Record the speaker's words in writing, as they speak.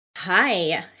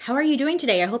Hi, how are you doing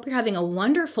today? I hope you're having a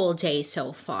wonderful day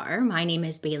so far. My name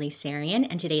is Bailey Sarian,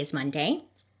 and today is Monday,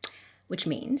 which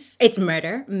means it's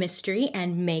Murder, Mystery,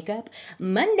 and Makeup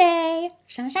Monday.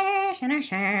 So if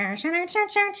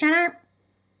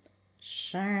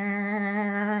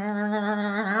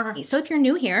you're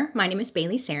new here, my name is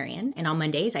Bailey Sarian, and on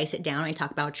Mondays I sit down and I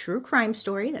talk about a true crime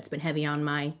story that's been heavy on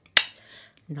my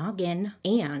noggin,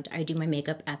 and I do my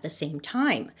makeup at the same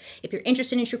time. If you're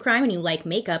interested in true crime and you like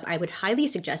makeup, I would highly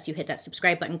suggest you hit that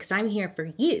subscribe button because I'm here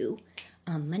for you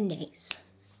on Mondays.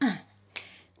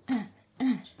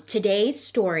 Today's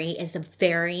story is a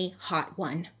very hot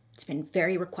one. It's been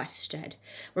very requested.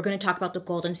 We're going to talk about the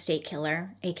Golden State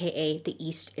Killer, aka the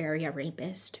East Area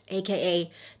Rapist, aka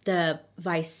the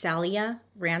Visalia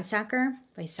Ransacker.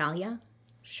 Visalia?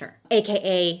 Sure.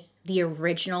 Aka the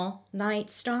original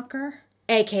Night Stalker.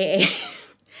 AKA,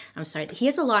 I'm sorry, he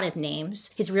has a lot of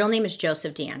names. His real name is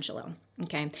Joseph D'Angelo,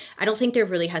 okay? I don't think there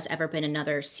really has ever been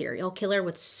another serial killer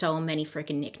with so many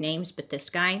freaking nicknames, but this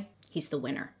guy, he's the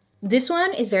winner. This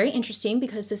one is very interesting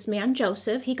because this man,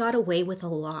 Joseph, he got away with a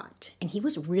lot. And he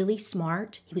was really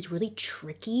smart. He was really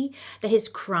tricky, that his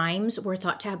crimes were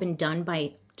thought to have been done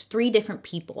by 3 different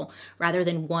people rather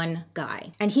than one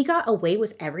guy. And he got away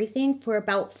with everything for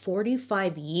about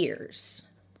 45 years.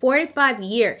 45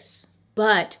 years.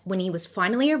 But when he was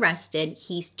finally arrested,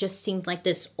 he just seemed like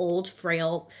this old,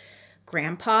 frail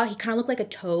grandpa. He kind of looked like a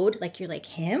toad. Like, you're like,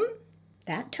 him?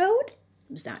 That toad?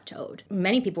 It was that toad.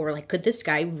 Many people were like, could this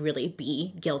guy really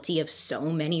be guilty of so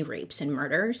many rapes and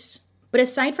murders? But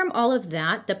aside from all of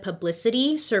that, the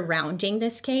publicity surrounding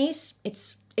this case,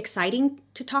 it's exciting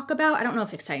to talk about. I don't know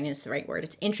if exciting is the right word.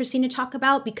 It's interesting to talk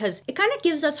about because it kind of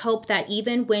gives us hope that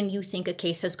even when you think a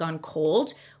case has gone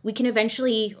cold, we can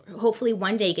eventually, hopefully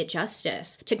one day, get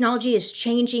justice. Technology is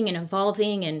changing and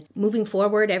evolving and moving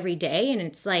forward every day. And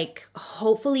it's like,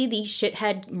 hopefully these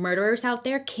shithead murderers out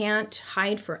there can't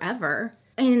hide forever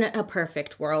in a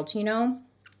perfect world, you know?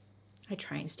 I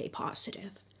try and stay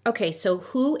positive. Okay, so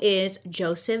who is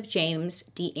Joseph James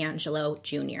D'Angelo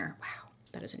Jr.? Wow.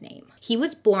 That is a name. He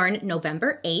was born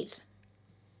November 8th.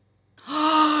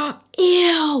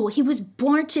 Ew, he was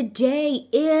born today.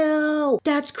 Ew,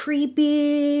 that's creepy.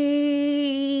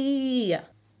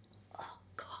 Oh,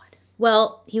 God.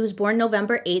 Well, he was born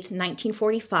November 8th,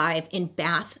 1945 in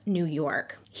Bath, New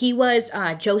York. He was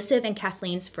Joseph and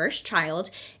Kathleen's first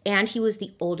child, and he was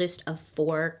the oldest of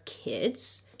 4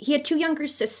 kids. He had 2 younger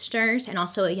sisters and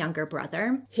also a younger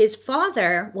brother. His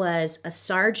father was a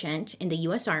sergeant in the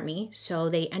U.S. Army, so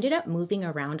they ended up moving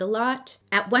around a lot.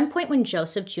 At one point when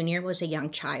Joseph Jr. was a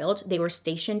young child, they were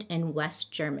stationed in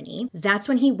West Germany. That's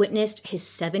when he witnessed his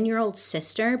 7-year-old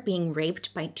sister being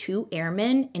raped by 2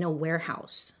 airmen in a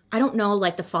warehouse. I don't know,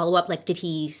 like, the follow-up, like, did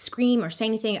he scream or say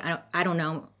anything? I don't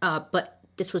know, but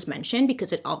this was mentioned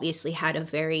because it obviously had a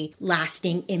very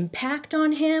lasting impact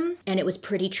on him, and it was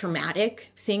pretty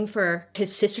traumatic thing for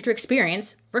his sister to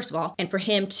experience, first of all, and for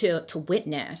him to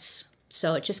witness.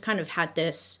 So it just kind of had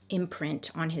this imprint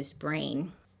on his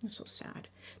brain. It's so sad.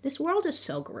 This world is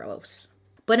so gross.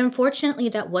 But unfortunately,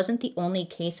 that wasn't the only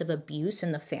case of abuse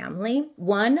in the family.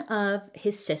 One of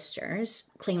his sisters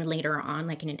claimed later on,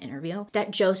 like in an interview,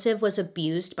 that Joseph was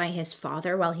abused by his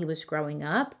father while he was growing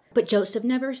up. But Joseph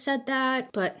never said that.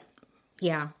 But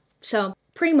yeah, so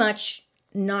pretty much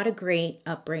not a great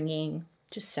upbringing.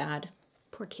 Just sad.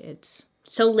 Poor kids.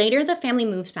 So later, the family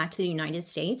moves back to the United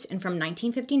States, and from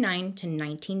 1959 to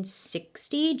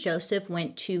 1960, Joseph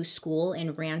went to school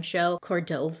in Rancho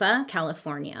Cordova,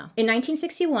 California. In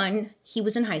 1961, he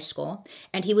was in high school,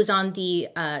 and he was on the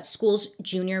school's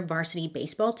junior varsity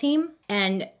baseball team.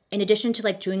 And in addition to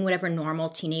like doing whatever normal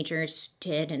teenagers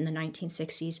did in the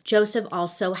 1960s, Joseph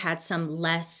also had some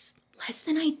less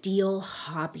than ideal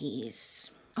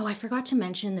hobbies. Oh, I forgot to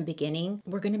mention in the beginning,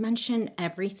 we're going to mention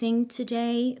everything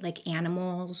today, like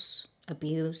animals,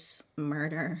 abuse,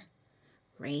 murder,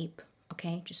 rape,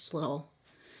 okay? Just a little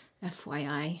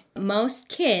FYI. Most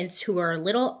kids who are a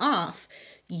little off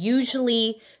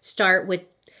usually start with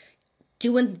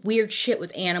doing weird shit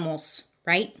with animals,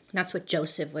 right? That's what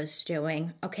Joseph was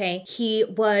doing, okay? He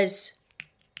was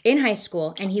in high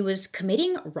school and he was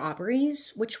committing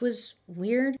robberies, which was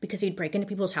weird because he'd break into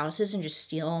people's houses and just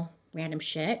steal random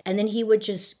shit. And then he would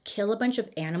just kill a bunch of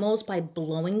animals by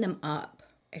blowing them up.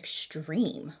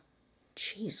 Extreme.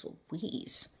 Jeez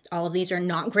Louise. All of these are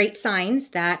not great signs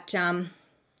that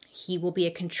he will be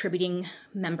a contributing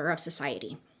member of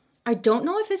society. I don't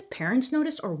know if his parents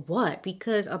noticed or what,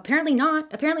 because apparently not,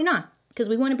 because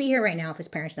we wouldn't be here right now if his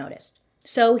parents noticed.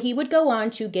 So he would go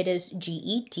on to get his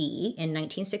GED in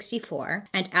 1964,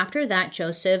 and after that,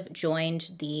 Joseph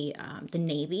joined the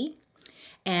Navy.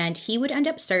 and he would end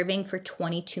up serving for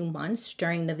 22 months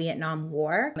during the Vietnam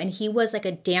War. And he was like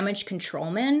a damage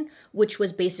controlman, which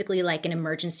was basically like an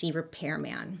emergency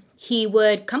repairman. He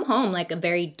would come home like a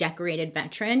very decorated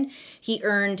veteran. He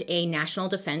earned a National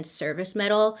Defense Service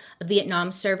Medal, a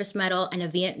Vietnam Service Medal, and a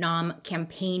Vietnam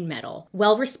Campaign Medal.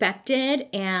 Well respected,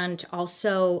 and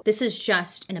also, this is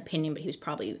just an opinion, but he was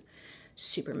probably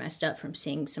super messed up from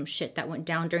seeing some shit that went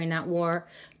down during that war.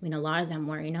 I mean, a lot of them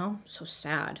were, you know, so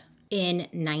sad. In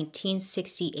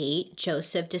 1968,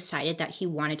 Joseph decided that he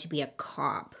wanted to be a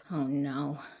cop. Oh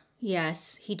no.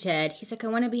 Yes, he did. He's like, I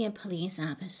want to be a police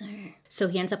officer. So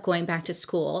he ends up going back to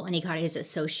school, and he got his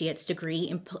associate's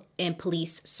degree in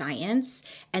police science.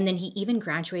 And then he even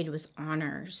graduated with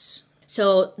honors.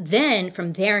 So then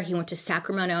from there, he went to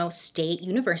Sacramento State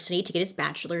University to get his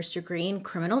bachelor's degree in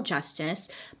criminal justice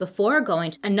before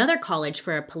going to another college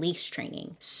for a police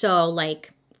training. So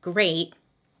like, great.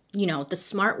 You know, the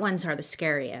smart ones are the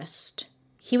scariest.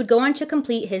 He would go on to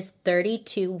complete his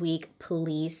 32-week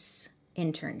police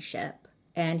internship,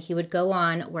 and he would go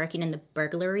on working in the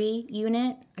burglary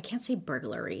unit. I can't say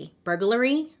burglary.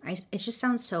 Burglary? It just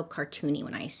sounds so cartoony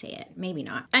when I say it. Maybe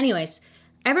not. Anyways,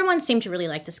 everyone seemed to really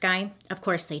like this guy. Of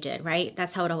course they did, right?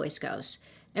 That's how it always goes.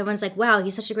 Everyone's like, wow,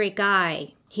 he's such a great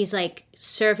guy. He's like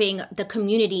serving the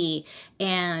community,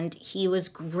 and he was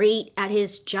great at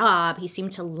his job. He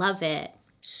seemed to love it.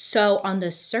 So on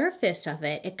the surface of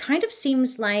it, it kind of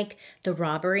seems like the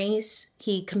robberies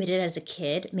he committed as a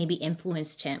kid maybe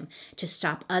influenced him to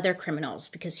stop other criminals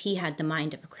because he had the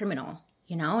mind of a criminal,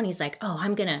 you know? And he's like, oh,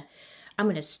 I'm gonna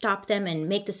stop them and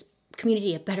make this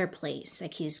community a better place.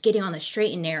 Like he's getting on the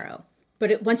straight and narrow.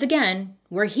 But once again,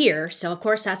 we're here, so of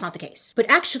course that's not the case. But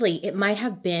actually, it might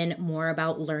have been more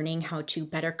about learning how to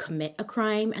better commit a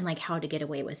crime and like how to get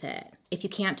away with it. If you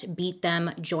can't beat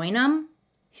them, join them.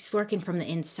 He's working from the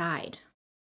inside.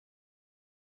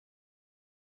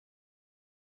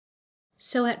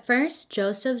 So at first,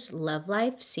 Joseph's love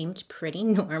life seemed pretty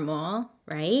normal,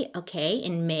 right? Okay,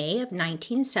 in May of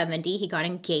 1970, he got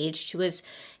engaged to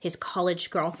his college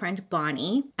girlfriend,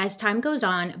 Bonnie. As time goes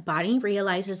on, Bonnie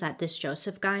realizes that this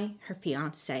Joseph guy, her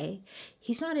fiance,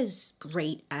 he's not as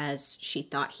great as she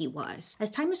thought he was. As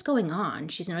time is going on,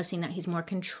 she's noticing that he's more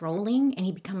controlling and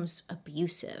he becomes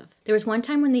abusive. There was one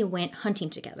time when they went hunting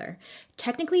together.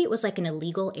 Technically, it was like an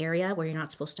illegal area where you're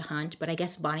not supposed to hunt, but I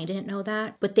guess Bonnie didn't know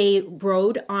that. But they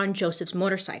rode on Joseph's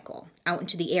motorcycle out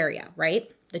into the area, right?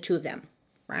 The two of them.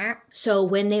 So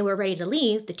when they were ready to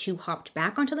leave, the two hopped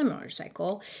back onto the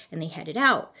motorcycle and they headed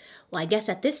out. Well, I guess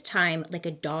at this time, like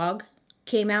a dog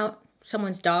came out,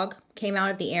 someone's dog came out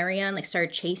of the area and like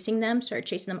started chasing them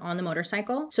on the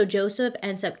motorcycle. So Joseph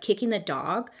ends up kicking the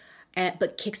dog,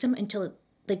 but kicks him until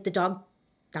like the dog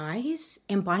dies.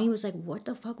 And Bonnie was like, what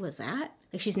the fuck was that?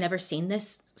 Like she's never seen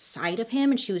this side of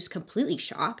him and she was completely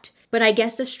shocked. But I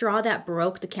guess the straw that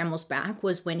broke the camel's back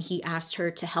was when he asked her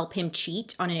to help him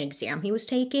cheat on an exam he was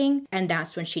taking. And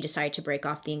that's when she decided to break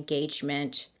off the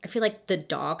engagement. I feel like the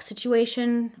dog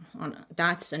situation,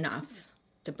 that's enough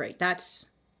to break. That's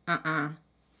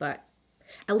But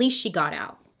at least she got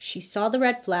out. She saw the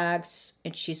red flags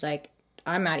and she's like,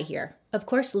 I'm out of here. Of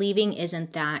course, leaving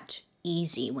isn't that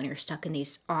easy when you're stuck in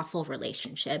these awful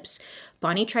relationships.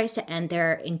 Bonnie tries to end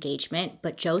their engagement,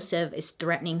 but Joseph is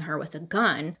threatening her with a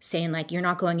gun, saying like, you're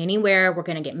not going anywhere, we're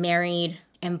gonna get married.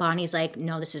 And Bonnie's like,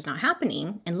 no, this is not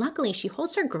happening. And luckily she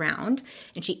holds her ground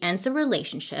and she ends the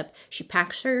relationship. She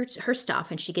packs her stuff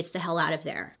and she gets the hell out of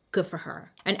there. Good for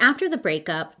her. And after the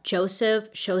breakup, Joseph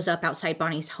shows up outside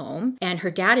Bonnie's home and her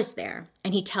dad is there.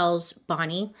 And he tells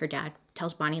Bonnie, her dad,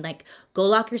 tells Bonnie, like, go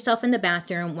lock yourself in the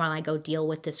bathroom while I go deal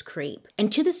with this creep.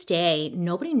 And to this day,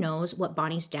 nobody knows what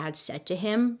Bonnie's dad said to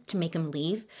him to make him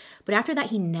leave. But after that,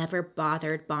 he never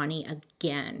bothered Bonnie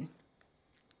again.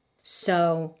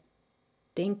 So,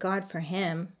 thank God for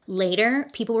him. Later,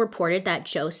 people reported that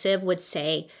Joseph would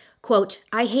say, quote,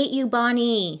 I hate you,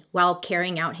 Bonnie, while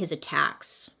carrying out his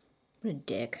attacks. What a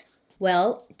dick.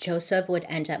 Well, Joseph would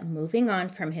end up moving on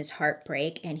from his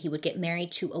heartbreak and he would get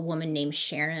married to a woman named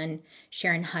Sharon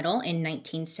Huddle in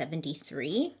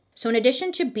 1973. So in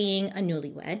addition to being a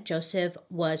newlywed, Joseph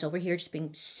was over here just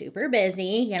being super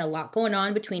busy. He had a lot going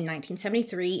on between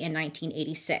 1973 and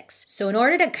 1986. So in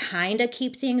order to kind of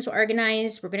keep things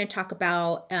organized, we're going to talk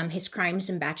about his crimes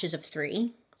in batches of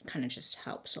 3. Kind of just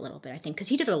helps a little bit, I think, because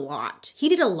he did a lot.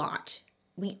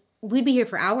 We'd be here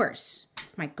for hours.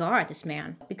 My God, this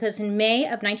man. Because in May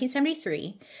of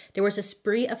 1973, there was a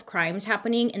spree of crimes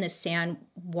happening in the San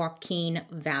Joaquin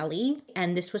Valley.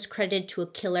 And this was credited to a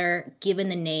killer given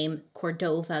the name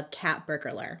Cordova Cat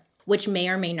Burglar, which may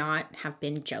or may not have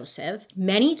been Joseph.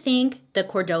 Many think the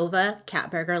Cordova Cat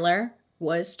Burglar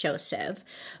was Joseph,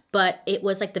 but it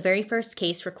was like the very first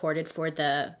case recorded for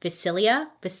the Visalia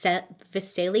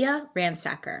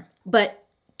ransacker. But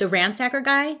the ransacker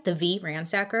guy, the V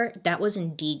ransacker, that was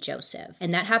indeed Joseph.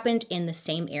 And that happened in the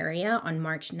same area on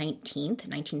March 19th,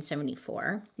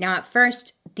 1974. Now, at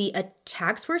first, the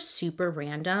attacks were super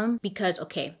random because,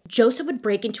 okay, Joseph would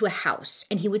break into a house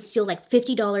and he would steal like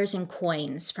 $50 in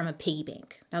coins from a piggy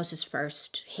bank. That was his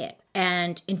first hit.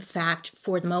 And in fact,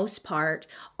 for the most part,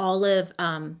 all of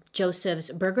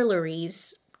Joseph's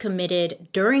burglaries committed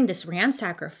during this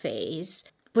ransacker phase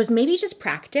was maybe just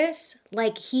practice.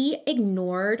 Like, he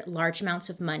ignored large amounts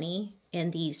of money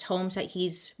in these homes that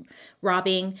he's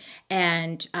robbing,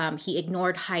 and he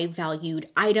ignored high valued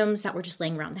items that were just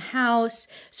laying around the house.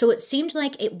 So it seemed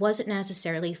like it wasn't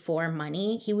necessarily for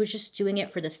money. He was just doing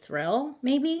it for the thrill,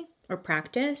 maybe, or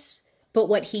practice. But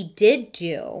what he did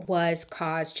do was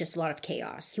cause just a lot of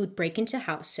chaos. He would break into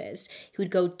houses. He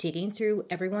would go digging through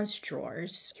everyone's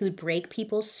drawers. He would break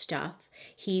people's stuff.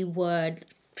 He would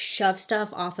shove stuff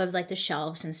off of like the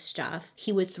shelves and stuff.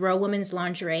 He would throw women's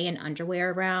lingerie and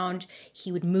underwear around. He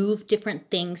would move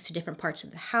different things to different parts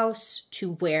of the house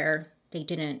to where they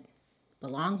didn't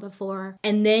belong before.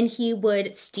 And then he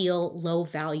would steal low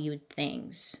valued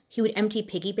things. He would empty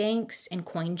piggy banks and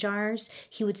coin jars.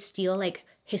 He would steal like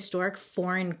historic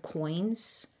foreign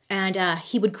coins. And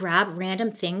he would grab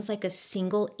random things like a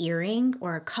single earring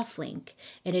or a cufflink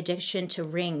in addition to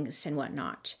rings and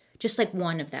whatnot. Just like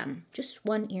one of them, just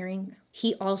one earring.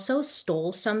 He also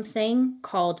stole something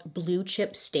called blue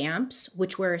chip stamps,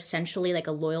 which were essentially like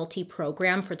a loyalty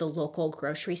program for the local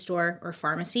grocery store or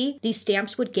pharmacy. These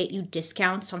stamps would get you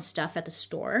discounts on stuff at the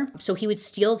store. So he would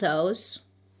steal those.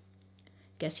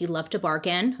 Guess he loved to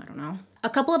bargain. I don't know. A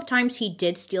couple of times he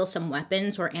did steal some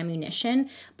weapons or ammunition,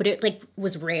 but it like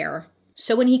was rare.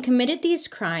 So when he committed these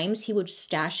crimes, he would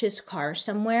stash his car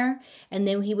somewhere, and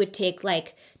then he would take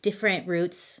like different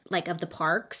routes like of the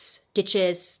parks,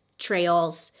 ditches,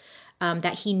 trails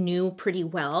that he knew pretty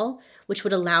well, which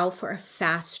would allow for a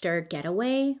faster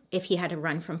getaway if he had to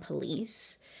run from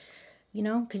police, you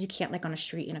know, because you can't like on a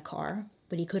street in a car,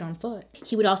 but he could on foot.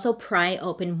 He would also pry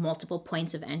open multiple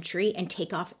points of entry and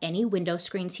take off any window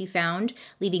screens he found,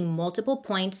 leaving multiple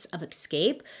points of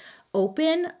escape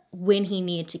open when he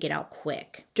needed to get out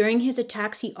quick. During his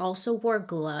attacks, he also wore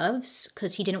gloves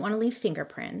because he didn't want to leave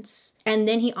fingerprints. And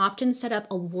then he often set up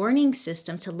a warning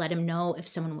system to let him know if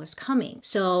someone was coming.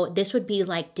 So this would be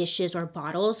like dishes or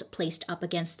bottles placed up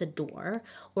against the door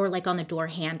or like on the door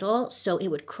handle. So it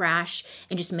would crash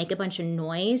and just make a bunch of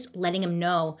noise, letting him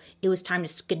know it was time to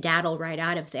skedaddle right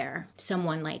out of there.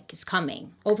 Someone like is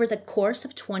coming. Over the course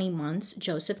of 20 months,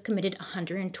 Joseph committed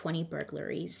 120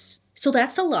 burglaries. So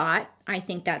that's a lot. I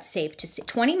think that's safe to say.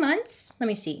 20 months? Let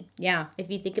me see. Yeah,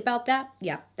 if you think about that,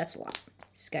 yeah, that's a lot.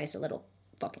 This guy's a little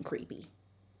fucking creepy.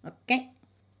 Okay.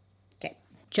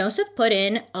 Joseph put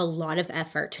in a lot of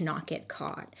effort to not get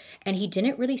caught, and he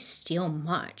didn't really steal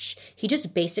much. He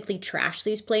just basically trashed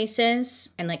these places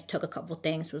and like took a couple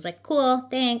things. Was like, cool,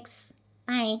 thanks.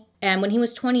 Bye. And when he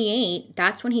was 28,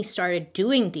 that's when he started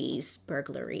doing these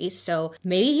burglaries. So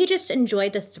maybe he just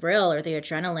enjoyed the thrill or the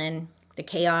adrenaline, the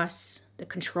chaos, the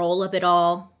control of it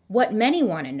all. What many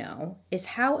want to know is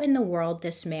how in the world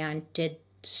this man did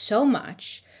so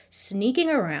much, sneaking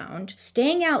around,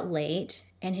 staying out late,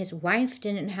 and his wife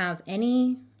didn't have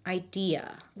any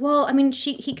idea. Well, I mean,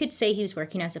 he could say he was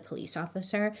working as a police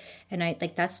officer, and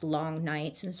that's long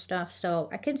nights and stuff, so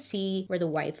I could see where the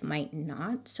wife might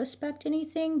not suspect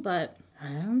anything, but I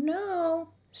don't know.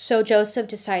 So Joseph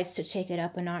decides to take it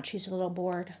up a notch. He's a little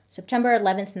bored. September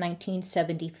 11th,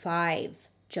 1975,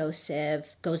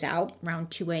 Joseph goes out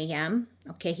around 2 a.m.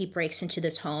 Okay, he breaks into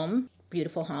this home.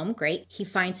 Beautiful home, great. He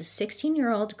finds a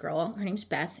 16-year-old girl. Her name's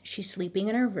Beth. She's sleeping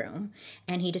in her room,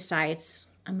 and he decides,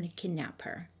 I'm going to kidnap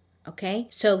her. Okay,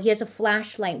 so he has a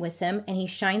flashlight with him, and he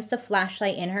shines the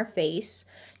flashlight in her face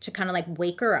to kind of like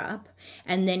wake her up.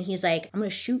 And then he's like, I'm going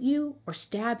to shoot you or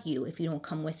stab you if you don't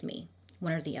come with me.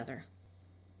 One or the other.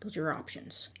 Those are your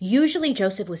options. Usually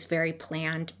Joseph was very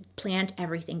planned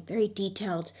everything, very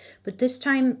detailed. But this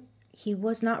time he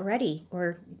was not ready,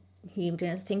 or he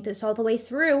didn't think this all the way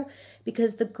through,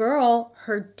 because the girl,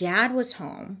 her dad was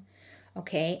home,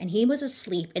 okay, and he was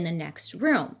asleep in the next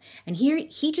room. And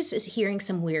he just is hearing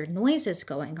some weird noises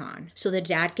going on. So the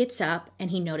dad gets up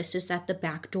and he notices that the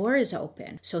back door is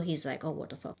open. So he's like, oh, what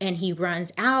the fuck? And he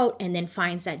runs out and then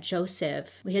finds that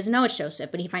Joseph, he doesn't know it's Joseph,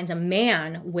 but he finds a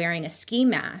man wearing a ski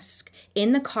mask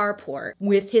in the carport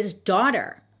with his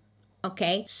daughter.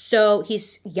 Okay, so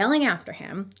he's yelling after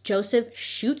him. Joseph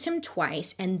shoots him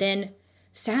twice, and then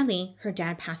sadly, her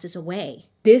dad passes away.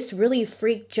 This really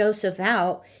freaked Joseph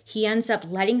out. He ends up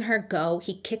letting her go.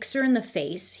 He kicks her in the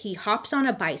face. He hops on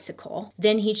a bicycle.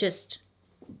 Then he just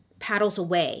paddles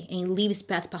away and he leaves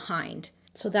Beth behind.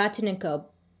 So that didn't go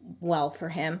well for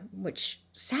him, which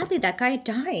sadly that guy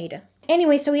died.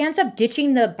 Anyway, so he ends up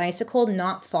ditching the bicycle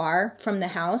not far from the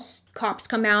house. Cops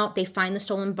come out. They find the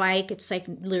stolen bike. It's like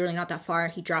literally not that far.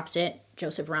 He drops it.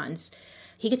 Joseph runs.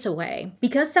 He gets away.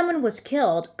 Because someone was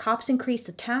killed, cops increased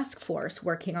the task force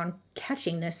working on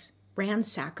catching this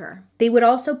ransacker. They would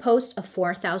also post a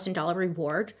 $4,000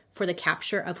 reward for the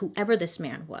capture of whoever this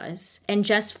man was. And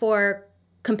just for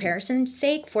comparison's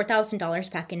sake, $4,000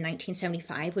 back in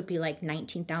 1975 would be like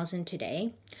 $19,000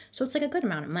 today. So it's like a good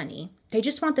amount of money. They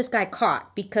just want this guy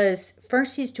caught because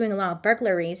first he's doing a lot of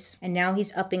burglaries and now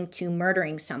he's upping to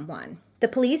murdering someone. The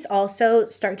police also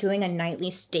start doing a nightly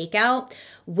stakeout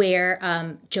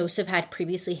where Joseph had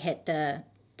previously hit the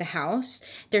house.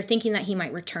 They're thinking that he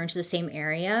might return to the same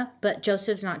area, but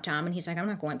Joseph's not dumb and he's like, I'm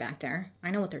not going back there. I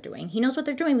know what they're doing. He knows what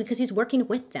they're doing because he's working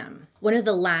with them. One of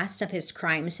the last of his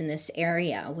crimes in this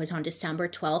area was on December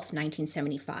 12th,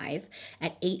 1975.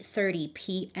 At 8:30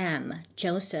 p.m.,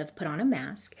 Joseph put on a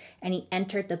mask and he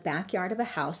entered the backyard of a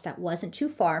house that wasn't too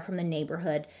far from the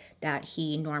neighborhood that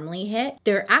he normally hit.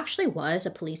 There actually was a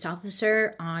police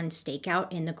officer on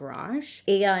stakeout in the garage,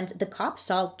 and the cops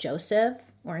saw Joseph,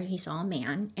 or he saw a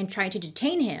man, and tried to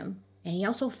detain him. And he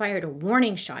also fired a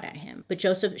warning shot at him. But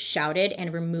Joseph shouted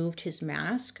and removed his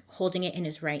mask, holding it in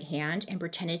his right hand, and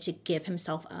pretended to give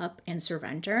himself up and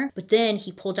surrender. But then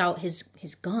he pulled out his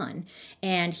gun,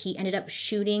 and he ended up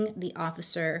shooting the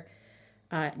officer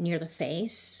near the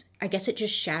face. I guess it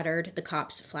just shattered the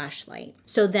cop's flashlight.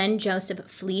 So then Joseph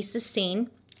flees the scene,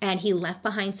 and he left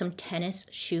behind some tennis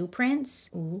shoe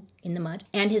prints in the mud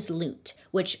and his loot,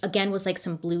 which again was like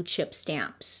some blue chip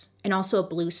stamps and also a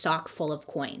blue sock full of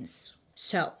coins.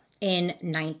 So in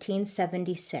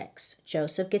 1976,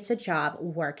 Joseph gets a job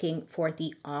working for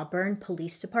the Auburn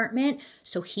Police Department.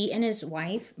 So he and his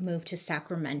wife moved to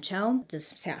Sacramento,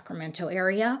 this Sacramento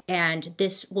area, and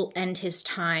this will end his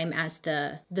time as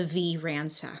the V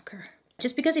ransacker.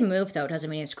 Just because he moved, though,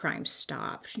 doesn't mean his crime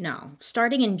stopped. No.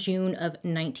 Starting in June of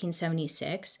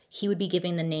 1976, he would be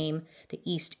given the name the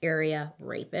East Area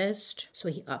Rapist, so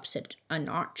he ups it a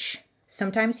notch.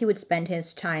 Sometimes he would spend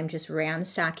his time just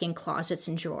ransacking closets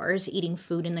and drawers, eating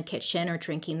food in the kitchen or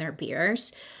drinking their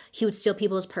beers. He would steal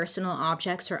people's personal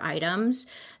objects or items,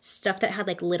 stuff that had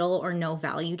like little or no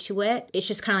value to it. It's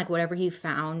just kind of like whatever he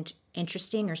found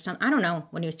interesting or something. I don't know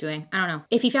what he was doing. I don't know.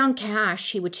 If he found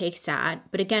cash, he would take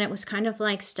that. But again, it was kind of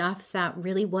like stuff that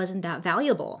really wasn't that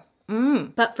valuable.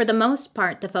 But for the most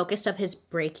part, the focus of his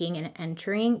breaking and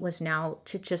entering was now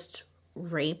to just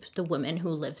rape the women who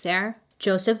lived there.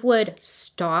 Joseph would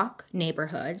stalk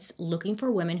neighborhoods looking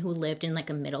for women who lived in like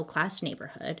a middle-class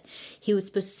neighborhood. He would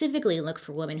specifically look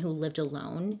for women who lived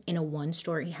alone in a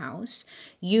one-story house,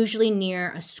 usually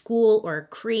near a school or a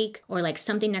creek or like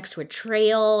something next to a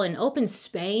trail, an open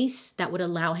space that would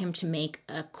allow him to make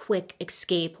a quick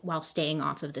escape while staying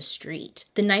off of the street.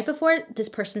 The night before this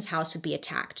person's house would be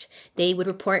attacked, they would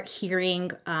report hearing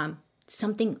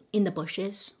something in the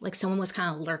bushes, like someone was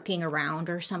kind of lurking around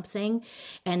or something.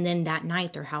 And then that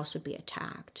night their house would be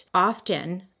attacked.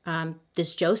 Often,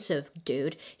 this Joseph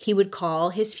dude, he would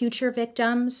call his future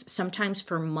victims. Sometimes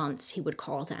for months he would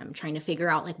call them, trying to figure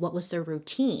out like what was their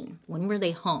routine. When were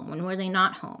they home? When were they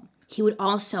not home? He would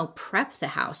also prep the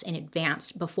house in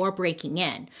advance before breaking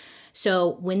in.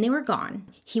 So when they were gone,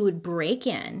 he would break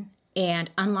in and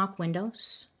unlock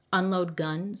windows, unload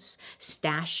guns,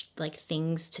 stash like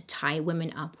things to tie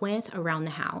women up with around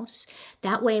the house.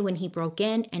 That way, when he broke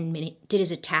in and did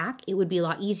his attack, it would be a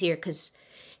lot easier because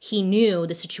he knew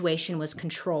the situation was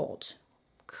controlled.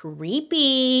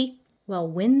 Creepy. Well,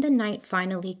 when the night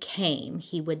finally came,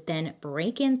 he would then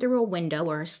break in through a window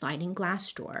or a sliding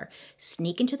glass door,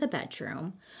 sneak into the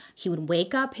bedroom. He would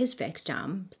wake up his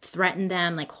victim, threaten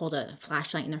them, like hold a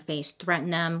flashlight in their face,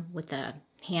 threaten them with a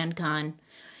handgun.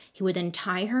 He would then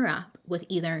tie her up with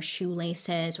either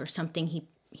shoelaces or something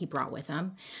he brought with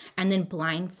him, and then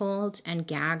blindfold and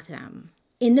gag them.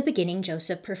 In the beginning,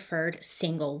 Joseph preferred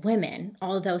single women,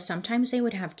 although sometimes they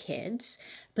would have kids.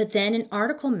 But then an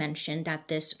article mentioned that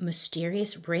this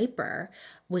mysterious raper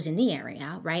was in the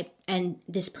area, right? And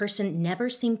this person never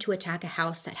seemed to attack a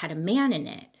house that had a man in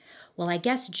it. Well, I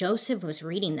guess Joseph was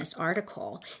reading this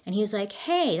article and he's like,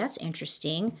 hey, that's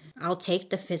interesting. I'll take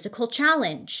the physical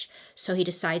challenge. So he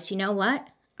decides, you know what?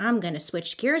 I'm going to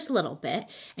switch gears a little bit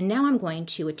and now I'm going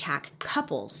to attack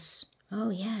couples. Oh,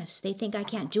 yes, they think I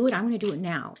can't do it. I'm going to do it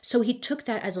now. So he took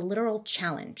that as a literal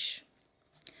challenge.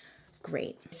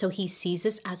 Great. So he sees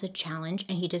this as a challenge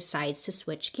and he decides to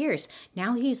switch gears.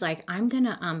 Now he's like, I'm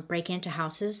gonna break into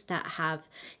houses that have,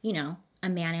 you know, a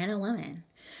man and a woman.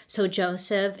 So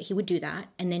Joseph, he would do that,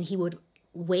 and then he would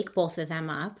wake both of them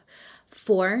up,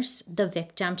 force the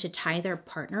victim to tie their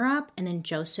partner up, and then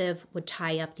Joseph would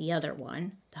tie up the other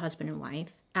one, the husband and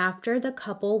wife. After the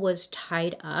couple was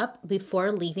tied up,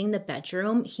 before leaving the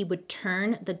bedroom, he would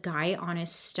turn the guy on his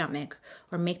stomach,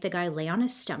 or make the guy lay on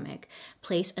his stomach,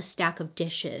 place a stack of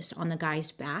dishes on the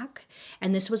guy's back.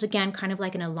 And this was, again, kind of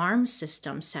like an alarm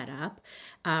system set up.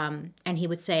 And he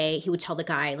would tell the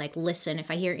guy, like, listen, if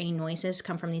I hear any noises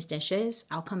come from these dishes,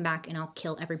 I'll come back and I'll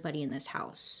kill everybody in this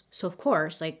house. So, of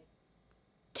course, like,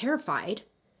 terrified,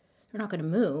 they're not going to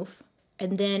move.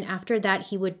 And then after that,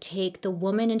 he would take the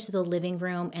woman into the living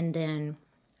room and then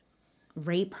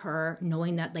rape her,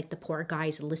 knowing that, like, the poor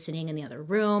guy's listening in the other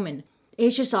room. And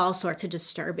it's just all sorts of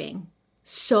disturbing.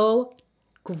 So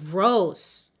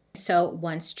gross. So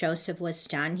once Joseph was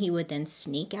done, he would then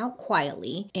sneak out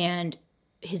quietly, and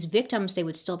his victims, they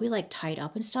would still be like tied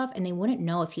up and stuff, and they wouldn't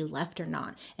know if he left or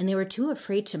not. And they were too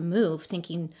afraid to move,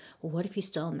 thinking, well, what if he's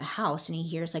still in the house and he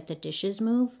hears like the dishes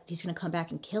move? He's going to come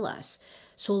back and kill us.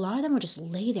 So a lot of them would just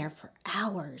lay there for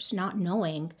hours, not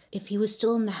knowing if he was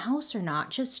still in the house or not.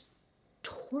 Just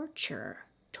torture.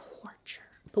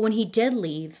 But when he did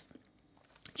leave,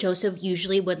 Joseph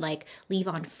usually would like leave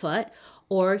on foot,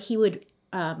 or he would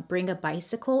bring a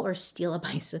bicycle or steal a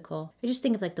bicycle. I just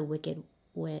think of like the Wicked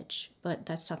Witch, but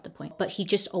that's not the point. But he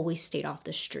just always stayed off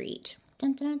the street.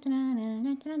 Like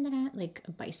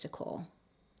a bicycle.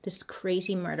 This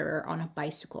crazy murderer on a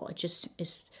bicycle. It just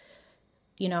is,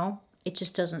 you know, it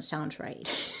just doesn't sound right.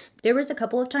 There was a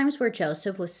couple of times where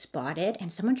Joseph was spotted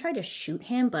and someone tried to shoot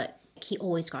him, but he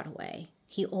always got away.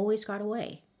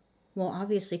 Well,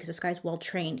 obviously, because this guy's well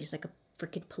trained. He's like a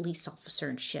freaking police officer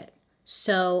and shit.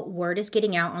 So word is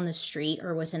getting out on the street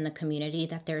or within the community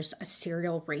that there's a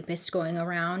serial rapist going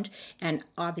around. And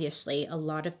obviously a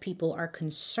lot of people are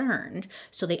concerned.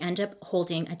 So they end up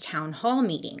holding a town hall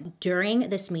meeting. During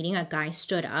this meeting, a guy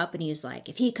stood up and he's like,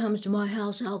 if he comes to my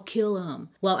house, I'll kill him.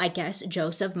 Well, I guess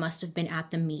Joseph must have been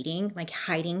at the meeting, like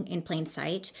hiding in plain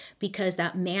sight, because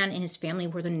that man and his family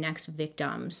were the next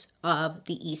victims of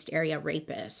the East Area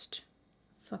rapist.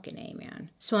 Fucking A, man.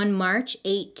 So on March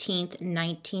 18th,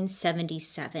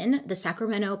 1977, the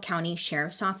Sacramento County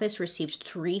Sheriff's Office received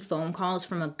 3 phone calls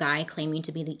from a guy claiming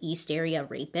to be the East Area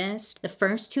rapist. The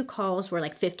first 2 calls were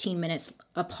like 15 minutes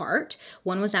apart.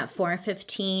 One was at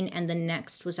 4:15 and the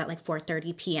next was at like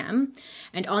 4:30 p.m.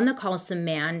 And on the calls, the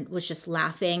man was just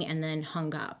laughing and then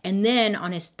hung up. And then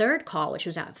on his third call, which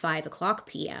was at 5:00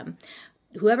 p.m.,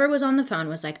 whoever was on the phone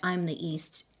was like, I'm the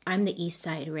East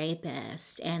Side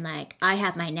rapist, and like I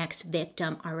have my next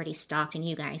victim already stalked and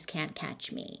you guys can't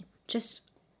catch me. Just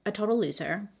a total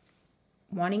loser,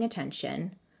 wanting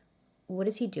attention. What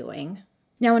is he doing?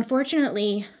 Now,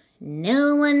 unfortunately,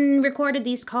 no one recorded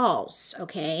these calls,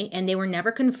 okay? And they were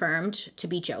never confirmed to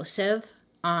be Joseph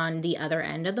on the other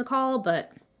end of the call,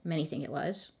 but many think it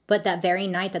was. But that very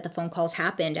night that the phone calls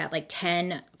happened at like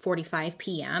 10:45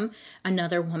 p.m.,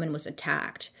 another woman was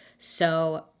attacked.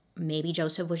 So maybe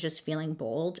Joseph was just feeling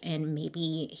bold, and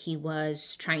maybe he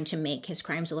was trying to make his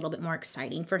crimes a little bit more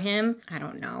exciting for him. I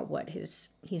don't know what he's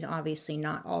obviously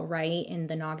not all right in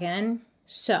the noggin.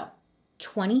 So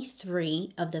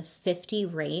 23 of the 50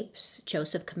 rapes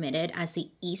Joseph committed as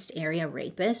the East Area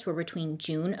rapist were between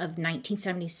June of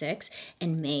 1976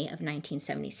 and May of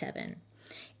 1977.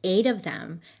 8 of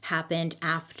them happened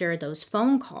after those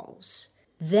phone calls.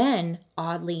 Then,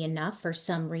 oddly enough, for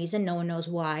some reason, no one knows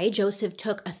why, Joseph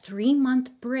took a 3-month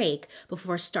break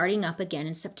before starting up again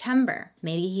in September.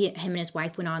 Maybe him and his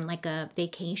wife went on like a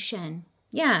vacation.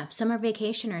 Yeah, summer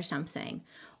vacation or something.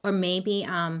 Or maybe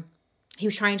he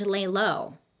was trying to lay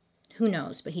low. Who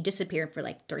knows? But he disappeared for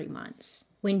like 3 months.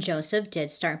 When Joseph did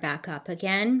start back up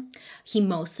again, he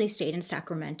mostly stayed in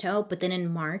Sacramento, but then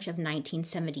in March of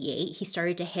 1978, he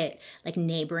started to hit like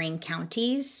neighboring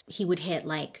counties. He would hit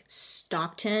like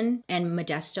Stockton and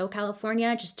Modesto,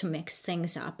 California, just to mix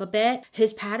things up a bit.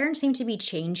 His pattern seemed to be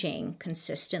changing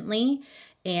consistently,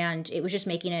 and it was just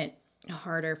making it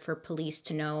harder for police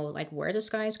to know like where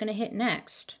this guy is going to hit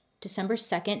next. December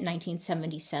 2nd,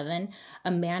 1977, a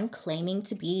man claiming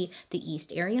to be the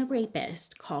East Area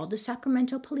rapist called the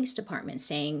Sacramento Police Department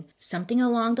saying something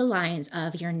along the lines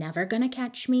of, "You're never gonna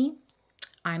catch me.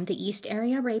 I'm the East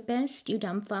Area rapist, you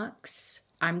dumb fucks.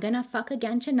 I'm gonna fuck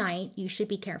again tonight. You should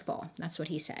be careful." That's what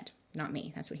he said. Not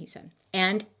me. That's what he said.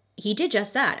 And he did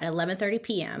just that. At 11:30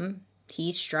 p.m.,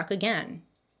 he struck again.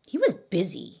 He was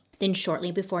busy. Then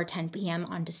shortly before 10 p.m.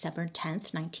 on December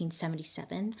 10th,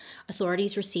 1977,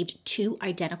 authorities received 2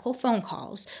 identical phone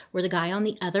calls where the guy on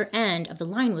the other end of the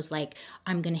line was like,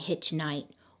 "I'm going to hit tonight,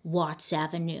 Watts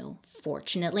Avenue."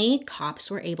 Fortunately,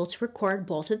 cops were able to record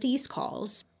both of these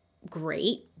calls.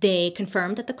 Great. They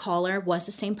confirmed that the caller was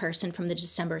the same person from the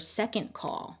December 2nd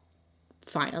call.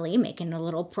 Finally, making a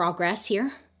little progress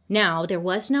here. Now, there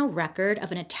was no record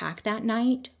of an attack that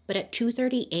night, but at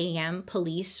 2:30 a.m.,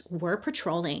 police were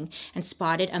patrolling and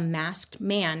spotted a masked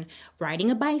man riding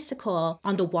a bicycle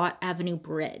on the Watt Avenue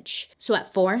Bridge. So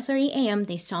at 4:30 a.m.,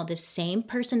 they saw the same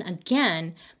person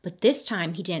again, but this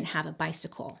time he didn't have a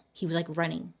bicycle. He was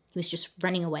running. He was just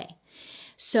running away.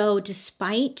 So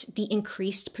despite the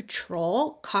increased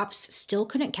patrol, cops still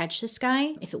couldn't catch this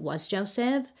guy if it was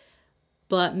Joseph,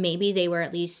 but maybe they were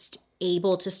at least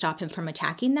able to stop him from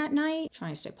attacking that night.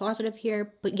 Trying to stay positive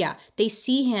here. But yeah, they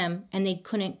see him and they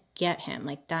couldn't get him.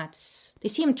 They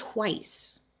see him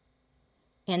twice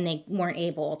and they weren't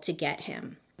able to get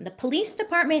him. The police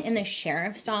department and the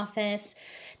sheriff's office,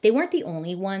 they weren't the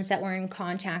only ones that were in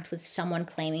contact with someone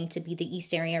claiming to be the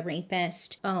East Area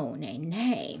rapist. Oh,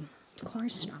 nay. Of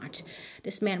course not.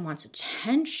 This man wants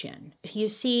attention. You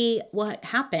see, what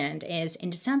happened is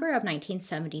in December of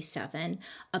 1977,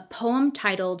 a poem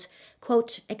titled,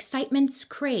 quote, "Excitement's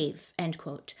Crave," end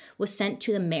quote, was sent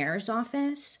to the mayor's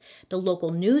office, the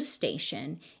local news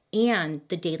station, and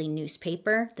the daily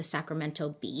newspaper, the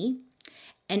Sacramento Bee.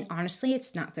 And honestly,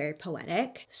 it's not very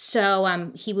poetic.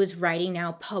 So he was writing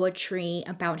now poetry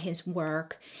about his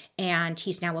work, and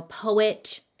he's now a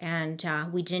poet, and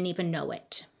we didn't even know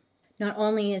it. Not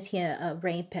only is he a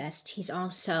rapist, he's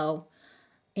also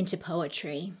into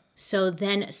poetry. So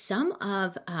then some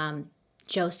of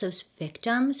Joseph's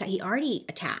victims that he already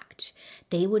attacked,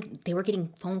 they were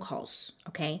getting phone calls,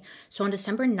 okay? So on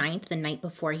December 9th, the night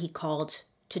before he called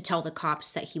to tell the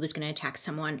cops that he was going to attack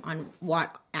someone on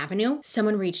Watt Avenue,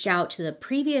 someone reached out to the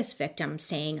previous victim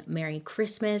saying, "Merry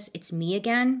Christmas, it's me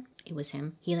again." It was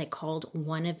him. He called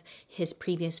one of his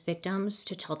previous victims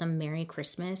to tell them Merry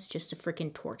Christmas just to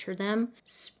freaking torture them.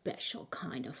 Special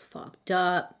kind of fucked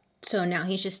up. So now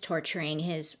he's just torturing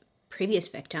his previous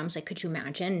victims. Could you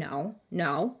imagine?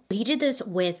 No. He did this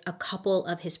with a couple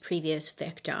of his previous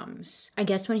victims. I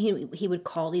guess when he would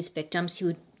call these victims, he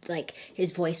would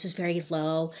his voice was very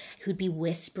low. He would be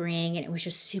whispering and it was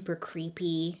just super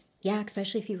creepy. Yeah,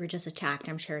 especially if you were just attacked.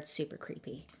 I'm sure it's super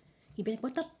creepy. You'd be like,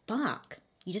 what the fuck?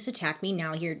 You just attacked me,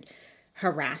 now you're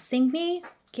harassing me?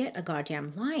 Get a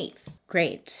goddamn life.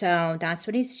 Great, so that's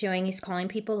what he's doing. He's calling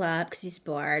people up because he's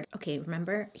bored. Okay,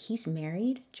 remember, he's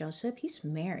married. Joseph, he's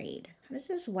married. How does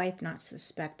his wife not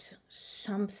suspect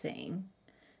something?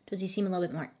 Does he seem a little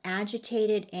bit more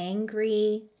agitated,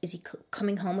 angry? Is he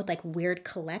coming home with weird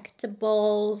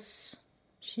collectibles?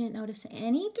 She didn't notice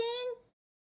anything?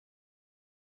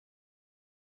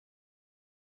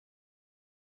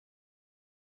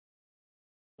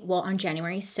 Well, on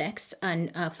January 6th,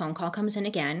 a phone call comes in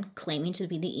again, claiming to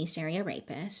be the East Area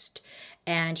rapist.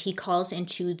 And he calls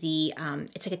into the,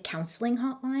 it's a counseling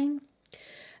hotline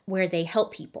where they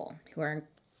help people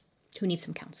who need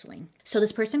some counseling. So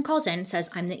this person calls in and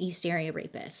says, "I'm the East Area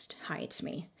rapist. Hi, it's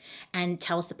me." And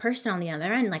tells the person on the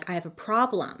other end, I have a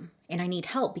problem and I need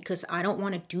help because I don't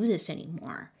want to do this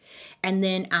anymore. And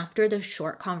then after the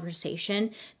short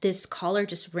conversation, this caller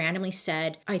just randomly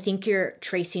said, "I think you're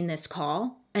tracing this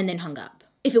call," and then hung up.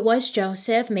 If it was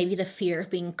Joseph, maybe the fear of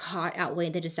being caught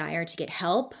outweighed the desire to get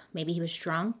help. Maybe he was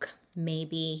drunk.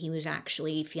 Maybe he was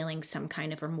actually feeling some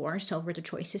kind of remorse over the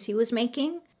choices he was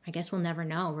making. I guess we'll never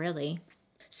know, really.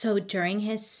 So during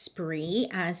his spree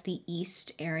as the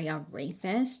East Area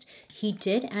rapist, he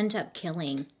did end up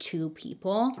killing 2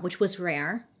 people, which was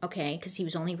rare, okay, because he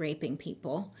was only raping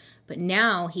people. But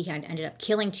now he had ended up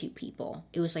killing 2 people.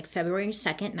 It was February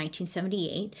 2nd,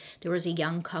 1978. There was a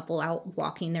young couple out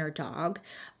walking their dog,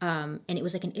 and it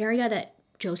was an area that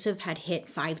Joseph had hit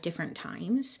 5 different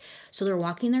times. So they're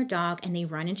walking their dog and they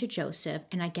run into Joseph,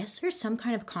 and I guess there's some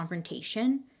kind of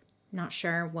confrontation. Not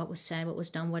sure what was said, what was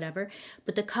done, whatever.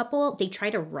 But the couple, they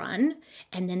tried to run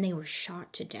and then they were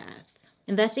shot to death.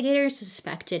 Investigators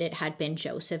suspected it had been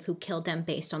Joseph who killed them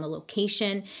based on the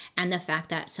location and the fact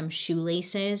that some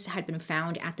shoelaces had been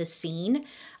found at the scene.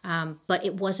 But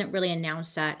it wasn't really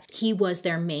announced that he was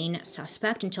their main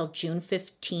suspect until June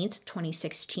 15th,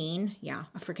 2016. Yeah,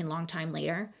 a freaking long time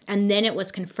later. And then it was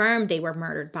confirmed they were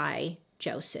murdered by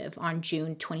Joseph on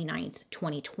June 29th,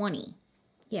 2020.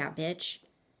 Yeah, bitch.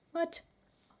 What?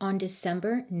 On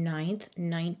December 9th,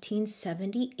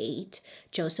 1978,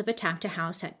 Joseph attacked a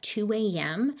house at 2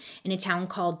 a.m. in a town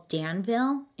called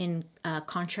Danville in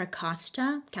Contra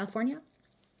Costa, California.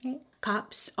 Okay.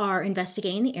 Cops are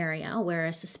investigating the area where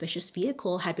a suspicious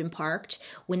vehicle had been parked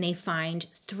when they find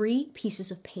 3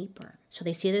 pieces of paper. So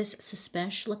they see this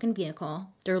suspicious looking vehicle.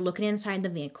 They're looking inside the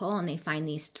vehicle and they find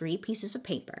these 3 pieces of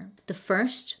paper. The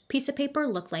first piece of paper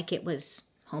looked like it was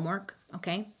homework,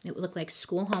 okay? It looked like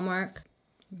school homework.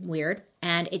 Weird.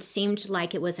 And it seemed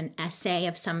like it was an essay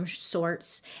of some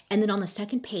sorts. And then on the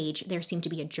second page, there seemed to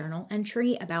be a journal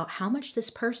entry about how much this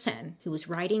person who was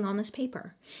writing on this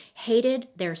paper hated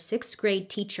their 6th grade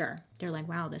teacher. They're like,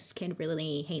 wow, this kid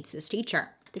really hates this teacher.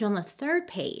 Then on the third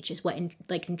page is what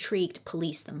intrigued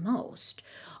police the most.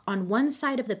 On one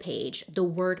side of the page, the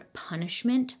word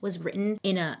punishment was written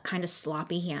in a kind of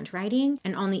sloppy handwriting.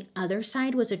 And on the other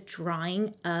side was a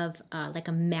drawing of like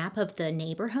a map of the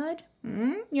neighborhood,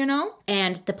 you know?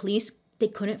 And the police, they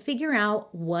couldn't figure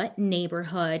out what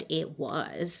neighborhood it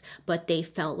was, but they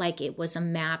felt like it was a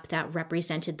map that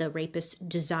represented the rapist's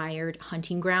desired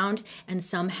hunting ground and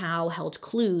somehow held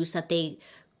clues that they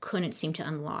couldn't seem to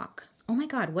unlock. Oh my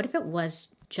God, what if it was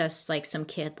just like some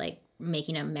kid like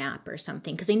making a map or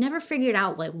something? Because they never figured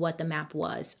out like what the map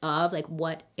was of, like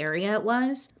what area it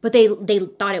was. But they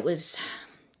thought it was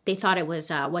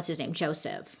what's his name,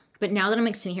 Joseph. But now that I'm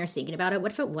like sitting here thinking about it,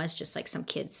 what if it was just like some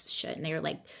kids shit and they were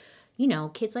like, you know,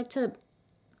 kids like to,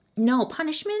 no,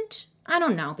 punishment? I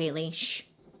don't know, Bailey. Shh.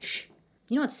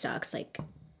 You know what sucks? Like,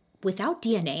 without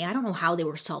DNA, I don't know how they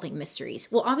were solving mysteries.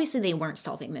 Well, obviously they weren't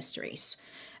solving mysteries.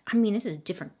 I mean, this is a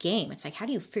different game. It's like, how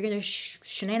do you figure their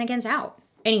shenanigans out?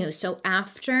 Anywho, so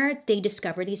after they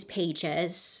discover these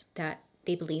pages that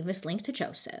they believe is linked to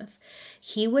Joseph,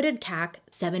 he would attack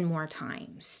 7 more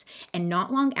times. And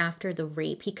not long after the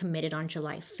rape he committed on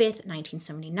July 5th,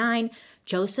 1979,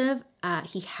 Joseph,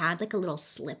 he had like a little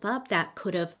slip up that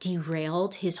could have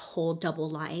derailed his whole double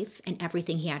life and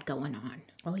everything he had going on.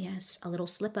 Oh yes, a little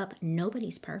slip up.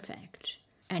 Nobody's perfect.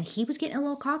 And he was getting a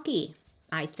little cocky,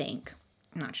 I think.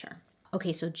 I'm not sure.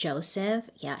 Okay, so Joseph,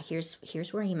 yeah,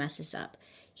 here's where he messes up.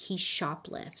 He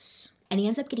shoplifts. And he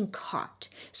ends up getting caught.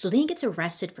 So then he gets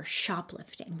arrested for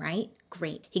shoplifting, right?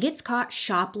 Great. He gets caught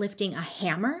shoplifting a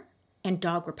hammer and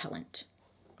dog repellent.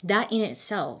 That in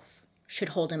itself should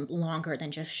hold him longer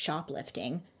than just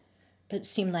shoplifting. It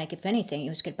seemed like, if anything, he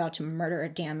was about to murder a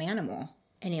damn animal.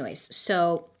 Anyways,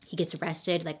 so he gets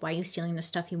arrested. Like, why are you stealing this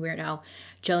stuff, you weirdo?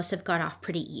 Joseph got off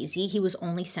pretty easy. He was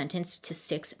only sentenced to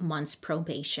 6 months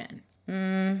probation.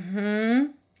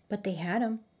 But they had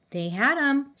him. They had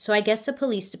him. So I guess the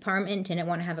police department didn't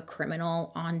want to have a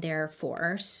criminal on their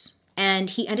force. And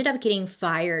he ended up getting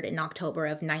fired in October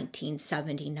of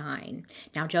 1979.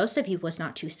 Now, Joseph, he was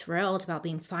not too thrilled about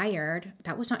being fired.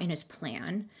 That was not in his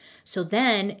plan. So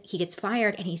then he gets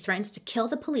fired and he threatens to kill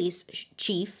the police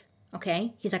chief.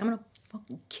 Okay? He's like, I'm going to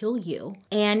fucking kill you.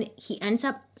 And he ends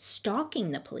up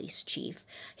stalking the police chief,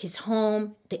 his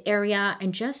home, the area,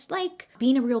 and just like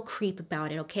being a real creep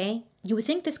about it, okay? You would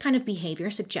think this kind of behavior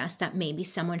suggests that maybe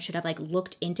someone should have like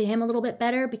looked into him a little bit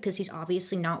better because he's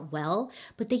obviously not well,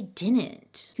 but they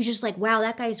didn't. He was just like, wow,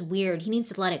 that guy's weird. He needs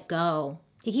to let it go.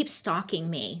 He keeps stalking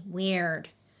me. Weird.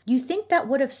 You think that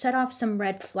would have set off some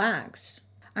red flags?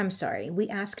 I'm sorry, we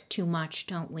ask too much,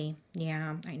 don't we?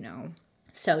 Yeah, I know.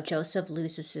 So Joseph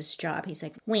loses his job. He's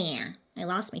like, wah, I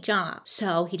lost my job.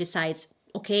 So he decides,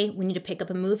 okay, we need to pick up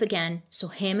and move again. So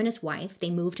him and his wife, they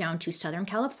moved down to Southern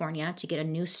California to get a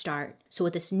new start. So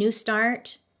with this new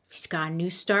start, he's got a new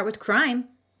start with crime.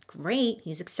 Great,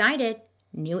 he's excited.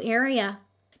 New area.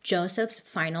 Joseph's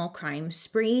final crime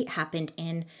spree happened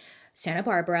in Santa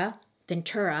Barbara,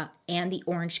 Ventura, and the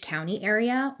Orange County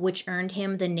area, which earned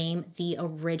him the name the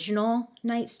original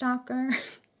Night Stalker.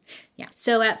 Yeah.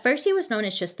 So at first he was known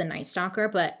as just the Night Stalker,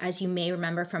 but as you may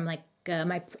remember from like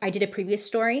I did a previous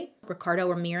story, Ricardo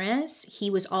Ramirez, he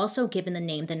was also given the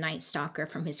name the Night Stalker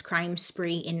from his crime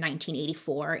spree in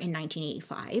 1984 and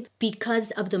 1985. Because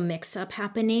of the mix-up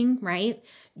happening, right?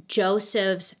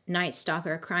 Joseph's Night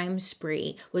Stalker crime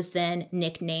spree was then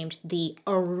nicknamed the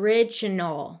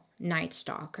original Night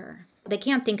Stalker. They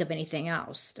can't think of anything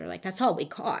else. They're like, that's all we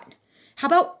caught. How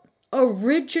about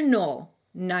original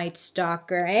Night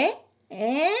Stalker,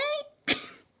 eh?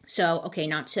 So, okay,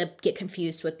 not to get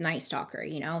confused with Night Stalker,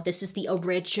 you know? This is the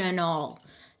original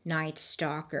Night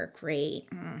Stalker. Great.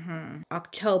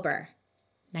 October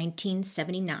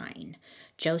 1979.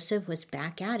 Joseph was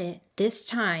back at it. This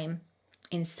time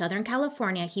in Southern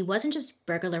California, he wasn't just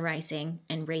burglarizing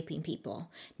and raping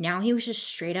people. Now he was just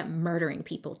straight up murdering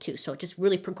people too. So it just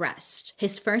really progressed.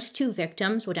 His first 2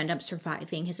 victims would end up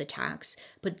surviving his attacks,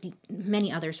 but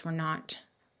many others were not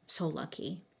so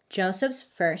lucky. Joseph's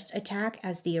first attack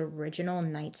as the original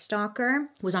Night Stalker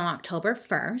was on October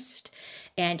 1st,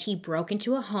 and he broke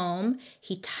into a home.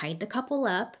 He tied the couple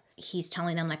up. He's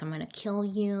telling them, like, I'm going to kill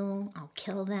you. I'll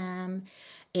kill them.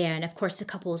 And of course, the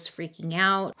couple is freaking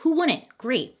out. Who wouldn't?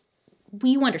 Great.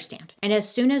 You understand. And as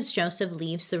soon as Joseph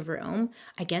leaves the room,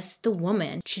 I guess the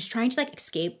woman, she's trying to like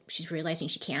escape. She's realizing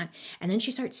she can't. And then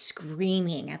she starts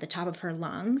screaming at the top of her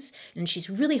lungs. And she's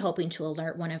really hoping to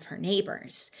alert one of her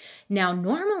neighbors. Now,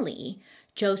 normally,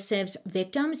 Joseph's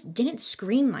victims didn't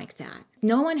scream like that.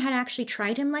 No one had actually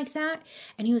tried him like that.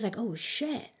 And he was like, oh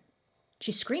shit.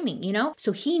 She's screaming, you know?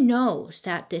 So he knows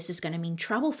that this is going to mean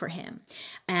trouble for him.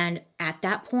 And at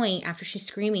that point, after she's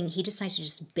screaming, he decides to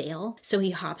just bail. So he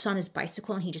hops on his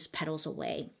bicycle and he just pedals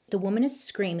away. The woman is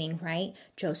screaming, right?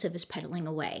 Joseph is pedaling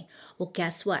away. Well,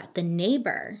 guess what? The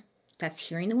neighbor that's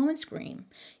hearing the woman scream,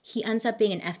 he ends up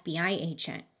being an FBI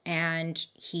agent. And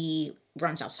he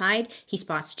runs outside. He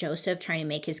spots Joseph trying to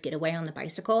make his getaway on the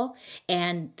bicycle.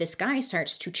 And this guy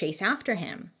starts to chase after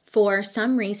him. For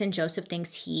some reason, Joseph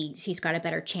thinks he's got a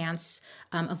better chance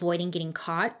avoiding getting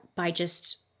caught by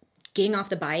just getting off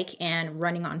the bike and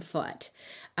running on foot.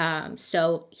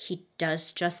 So he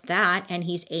does just that, and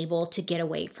he's able to get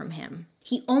away from him.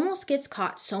 He almost gets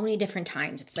caught so many different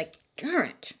times. It's like,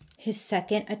 darn it. His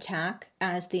second attack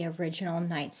as the original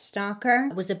Night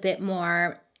Stalker was a bit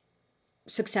more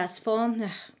successful.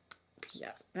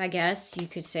 Yeah, I guess you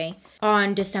could say.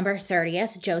 On December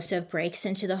 30th, Joseph breaks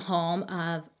into the home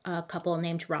of a couple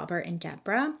named Robert and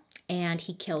Deborah, and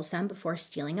he kills them before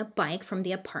stealing a bike from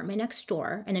the apartment next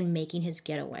door and then making his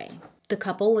getaway. The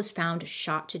couple was found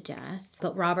shot to death,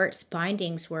 but Robert's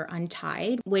bindings were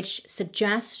untied, which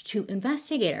suggests to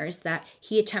investigators that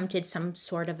he attempted some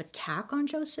sort of attack on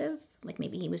Joseph. Like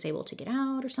maybe he was able to get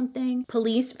out or something.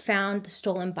 Police found the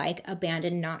stolen bike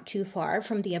abandoned not too far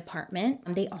from the apartment.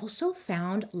 They also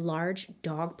found large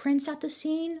dog prints at the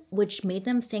scene, which made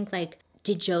them think like,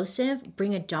 did Joseph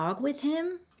bring a dog with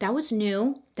him? That was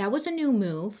new. That was a new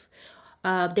move.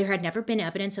 There had never been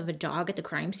evidence of a dog at the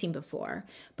crime scene before.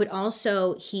 But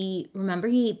also, he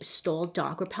stole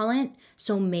dog repellent.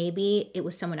 So maybe it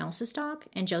was someone else's dog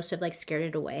and Joseph like scared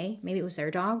it away. Maybe it was their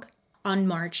dog. On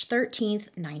March 13th,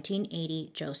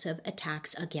 1980, Joseph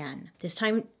attacks again. This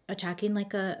time attacking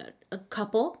like a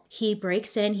couple. He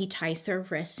breaks in, he ties their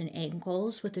wrists and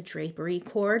ankles with a drapery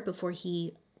cord before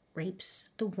he rapes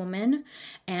the woman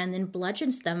and then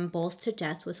bludgeons them both to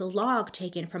death with a log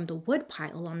taken from the wood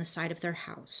pile on the side of their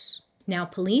house. Now,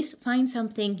 police find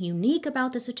something unique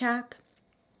about this attack.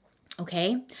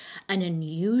 Okay, an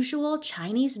unusual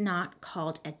Chinese knot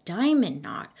called a diamond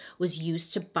knot was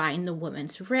used to bind the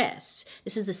woman's wrists.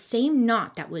 This is the same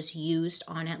knot that was used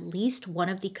on at least one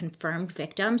of the confirmed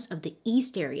victims of the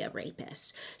East Area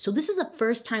rapists. So this is the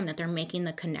first time that they're making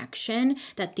the connection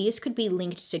that these could be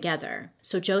linked together.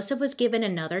 So Joseph was given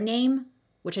another name,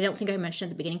 which I don't think I mentioned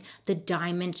at the beginning, the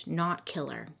Diamond Knot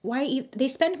Killer. They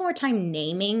spend more time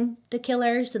naming the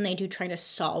killers than they do trying to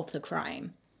solve the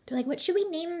crime. They're like, what should we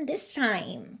name him this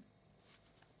time?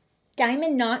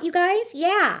 Diamond Knot, you guys?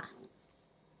 Yeah.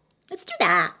 Let's do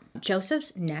that.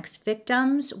 Joseph's next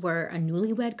victims were a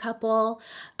newlywed couple.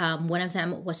 One of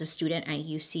them was a student at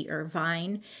UC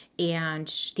Irvine,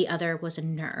 and the other was a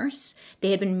nurse.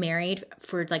 They had been married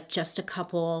for like just a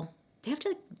couple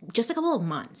of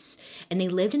months, and they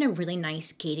lived in a really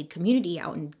nice gated community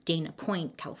out in Dana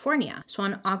Point, California. So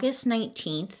on August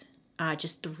 19th,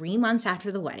 just 3 months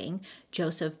after the wedding,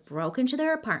 Joseph broke into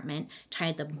their apartment,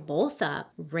 tied them both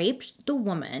up, raped the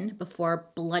woman before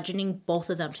bludgeoning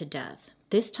both of them to death.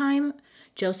 This time,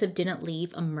 Joseph didn't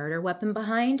leave a murder weapon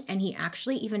behind, and he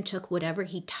actually even took whatever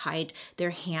he tied their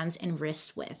hands and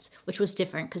wrists with, which was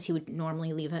different because he would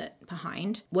normally leave it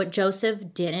behind. What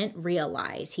Joseph didn't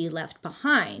realize he left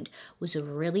behind was a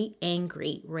really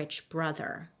angry rich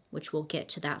brother, which we'll get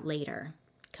to that later,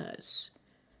 because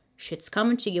shit's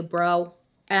coming to you, bro.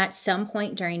 At some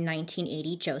point during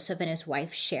 1980, Joseph and his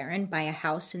wife Sharon buy a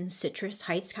house in Citrus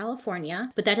Heights,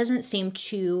 California, but that doesn't seem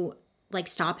to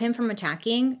stop him from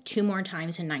attacking 2 more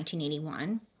times in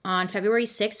 1981. On February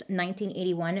 6,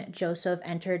 1981, Joseph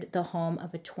entered the home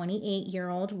of a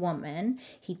 28-year-old woman.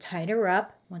 He tied her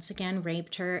up, once again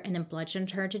raped her, and then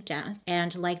bludgeoned her to death.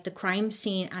 And like the crime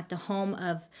scene at the home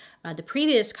of the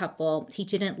previous couple, he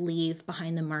didn't leave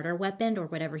behind the murder weapon or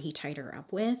whatever he tied her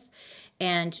up with.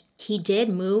 And he did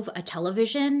move a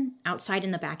television outside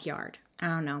in the backyard. I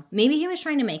don't know. Maybe he was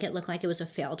trying to make it look like it was a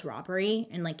failed robbery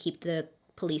and keep the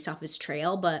police off his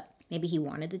trail, but maybe he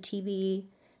wanted the TV.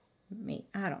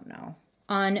 I don't know.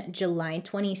 On July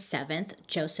 27th,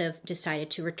 Joseph decided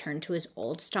to return to his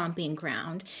old stomping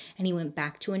ground, and he went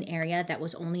back to an area that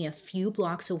was only a few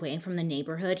blocks away from the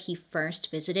neighborhood he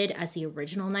first visited as the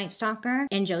original Night Stalker.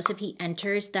 And Joseph, he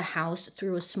enters the house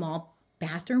through a small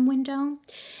bathroom window,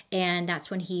 and that's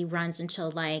when he runs into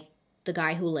like the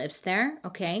guy who lives there.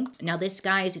 Okay, now this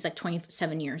guy he's like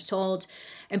 27 years old,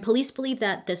 and police believe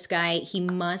that this guy, he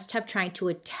must have tried to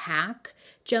attack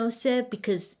Joseph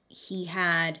because he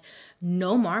had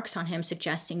no marks on him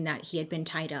suggesting that he had been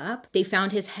tied up. They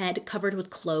found his head covered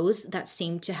with clothes that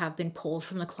seemed to have been pulled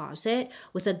from the closet,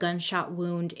 with a gunshot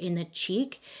wound in the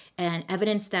cheek, and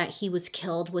evidence that he was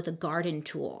killed with a garden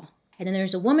tool. And then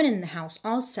there's a woman in the house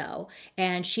also,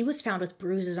 and she was found with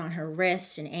bruises on her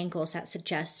wrists and ankles that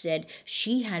suggested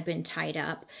she had been tied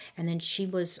up, and then she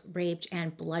was raped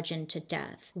and bludgeoned to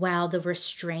death. While the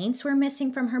restraints were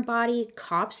missing from her body,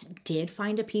 cops did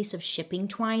find a piece of shipping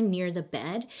twine near the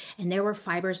bed, and there were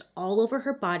fibers all over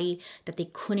her body that they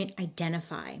couldn't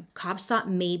identify. Cops thought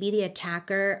maybe the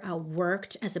attacker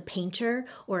worked as a painter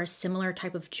or a similar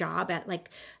type of job at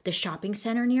like the shopping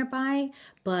center nearby,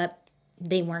 but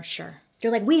they weren't sure.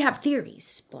 They're like, we have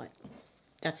theories, but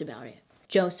that's about it.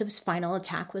 Joseph's final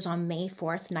attack was on May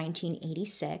 4th,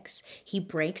 1986. He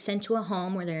breaks into a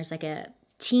home where there's like a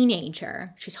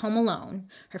teenager. She's home alone.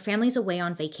 Her family's away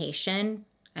on vacation,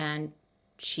 and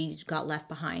she got left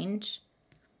behind.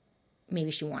 Maybe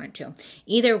she wanted to.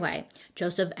 Either way,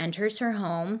 Joseph enters her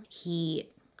home. He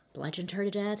bludgeoned her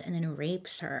to death and then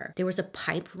rapes her. There was a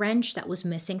pipe wrench that was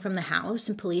missing from the house,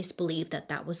 and police believed that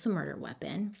that was the murder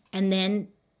weapon. And then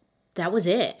that was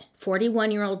it.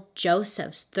 41-year-old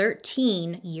Joseph's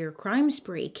 13-year crime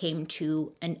spree came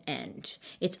to an end.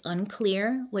 It's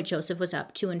unclear what Joseph was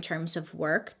up to in terms of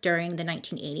work during the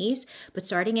 1980s, but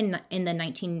starting in the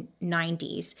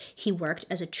 1990s, he worked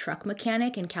as a truck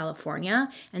mechanic in California,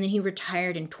 and then he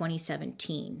retired in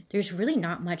 2017. There's really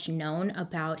not much known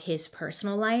about his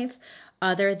personal life,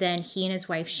 other than he and his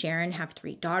wife Sharon have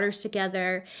 3 daughters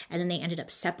together, and then they ended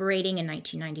up separating in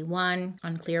 1991.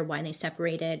 Unclear why they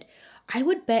separated. I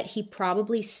would bet he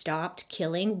probably stopped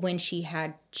killing when she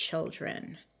had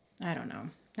children. I don't know.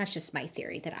 That's just my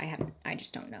theory that I have. I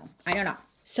just don't know. I don't know.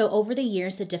 So over the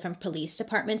years, the different police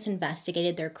departments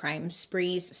investigated their crime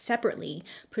sprees separately,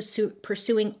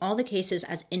 pursuing all the cases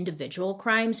as individual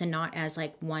crimes and not as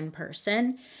like one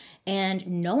person. And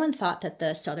no one thought that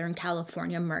the Southern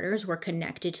California murders were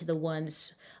connected to the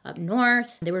ones up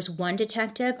north. There was one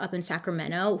detective up in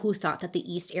Sacramento who thought that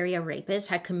the East Area rapists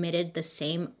had committed the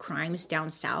same crimes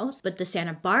down south, but the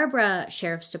Santa Barbara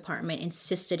Sheriff's Department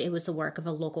insisted it was the work of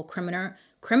a local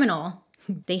criminal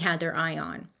they had their eye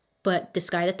on. But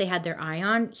this guy that they had their eye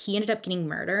on, he ended up getting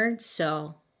murdered,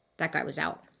 so that guy was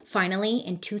out. Finally,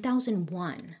 in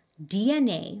 2001,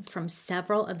 DNA from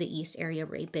several of the East Area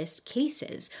rapist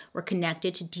cases were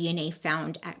connected to DNA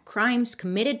found at crimes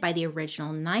committed by the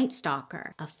original Night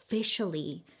Stalker,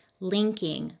 officially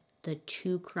linking the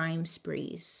 2 crime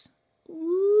sprees.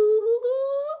 Ooh,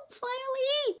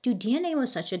 finally! Dude, DNA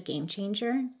was such a game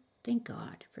changer. Thank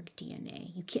God for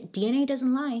DNA. DNA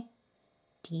doesn't lie.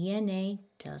 DNA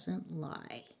doesn't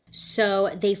lie. So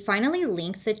they finally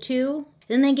linked the 2.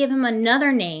 Then they give him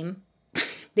another name.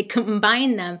 They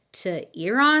combine them to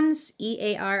Earons,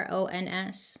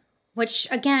 E-A-R-O-N-S, which,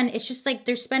 again, it's just like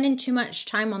they're spending too much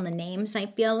time on the names, I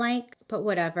feel like, but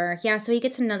whatever. Yeah, so he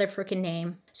gets another freaking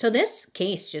name. So this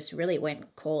case just really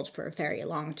went cold for a very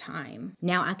long time.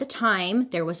 Now, at the time,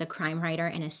 there was a crime writer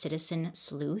and a citizen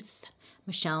sleuth.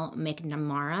 Michelle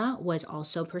McNamara was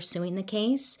also pursuing the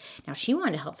case. Now, she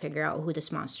wanted to help figure out who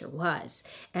this monster was.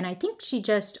 And I think she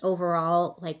just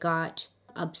overall, like, got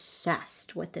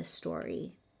obsessed with this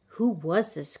story. Who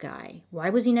was this guy? Why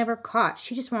was he never caught?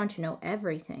 She just wanted to know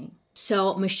everything.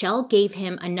 So Michelle gave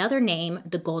him another name,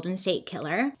 the Golden State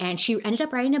Killer, and she ended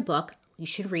up writing a book. You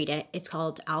should read it. It's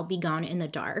called I'll Be Gone in the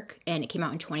Dark, and it came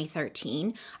out in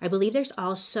 2013. I believe there's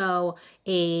also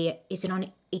is it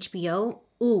on HBO?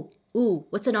 Ooh,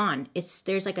 what's it on?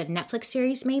 There's like a Netflix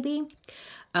series maybe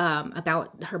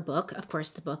about her book. Of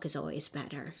course, the book is always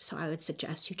better, so I would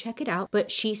suggest you check it out.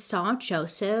 But she saw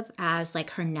Joseph as like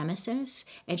her nemesis,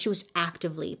 and she was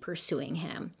actively pursuing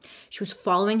him. She was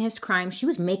following his crimes. She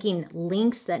was making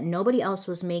links that nobody else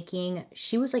was making.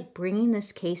 She was like bringing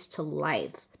this case to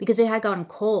life because it had gone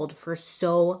cold for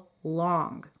so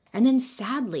long. And then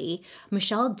sadly,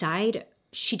 Michelle died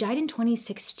She died in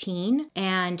 2016,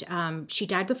 and she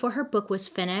died before her book was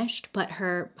finished, but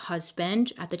her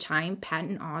husband at the time,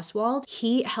 Patton Oswalt,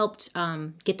 he helped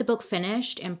get the book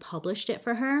finished and published it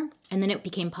for her. And then it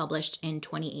became published in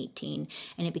 2018,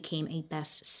 and it became a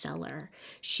bestseller.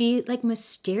 She, like,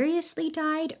 mysteriously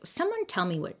died. Someone tell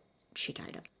me what she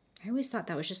died of. I always thought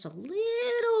that was just a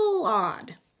little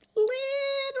odd,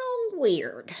 little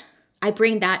weird. I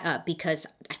bring that up because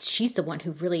she's the one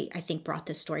who really, I think, brought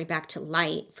this story back to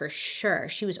light for sure.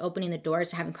 She was opening the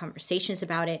doors, having conversations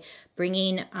about it,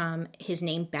 bringing his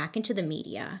name back into the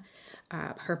media.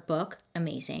 Her book,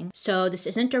 amazing. So this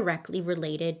isn't directly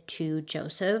related to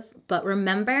Joseph, but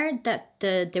remember that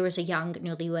there was a young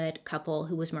newlywed couple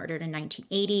who was murdered in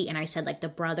 1980, and I said like the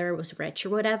brother was rich or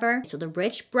whatever. So the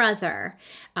rich brother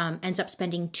ends up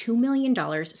spending $2 million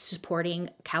supporting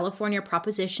California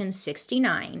Proposition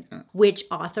 69, which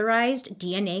authorized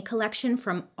DNA collection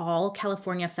from all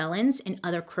California felons and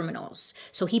other criminals.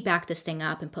 So he backed this thing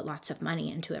up and put lots of money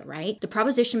into it, right? The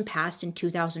proposition passed in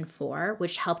 2004,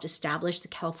 which helped establish the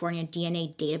California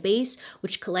DNA database,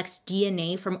 which collects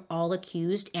DNA from all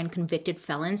accused and convicted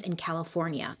felons in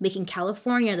California, making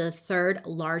California the third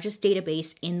largest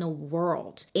database in the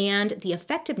world. And the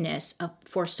effectiveness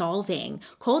for solving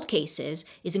cold cases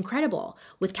is incredible,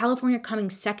 with California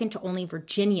coming second to only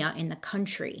Virginia in the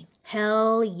country.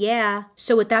 Hell yeah.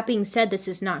 So with that being said, this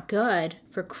is not good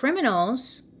for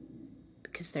criminals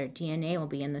because their DNA will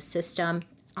be in the system.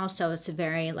 Also, it's a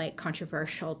very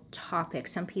controversial topic.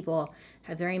 Some people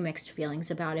have very mixed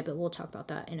feelings about it, but we'll talk about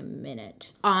that in a minute.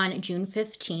 On June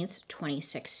 15th,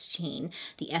 2016,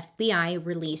 the FBI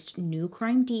released new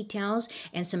crime details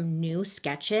and some new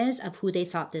sketches of who they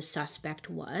thought this suspect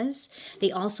was.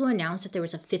 They also announced that there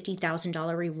was a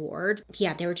 $50,000 reward.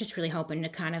 Yeah, they were just really hoping to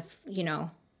kind of,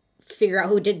 figure out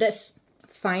who did this.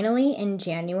 Finally, in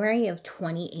January of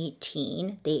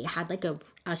 2018, they had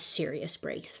a serious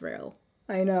breakthrough.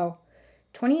 I know.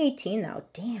 2018 though,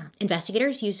 damn.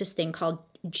 Investigators use this thing called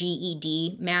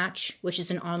GED Match, which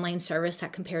is an online service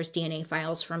that compares DNA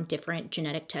files from different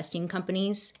genetic testing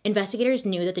companies. Investigators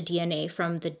knew that the DNA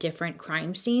from the different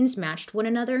crime scenes matched one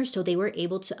another, so they were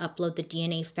able to upload the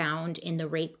DNA found in the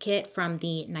rape kit from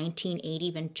the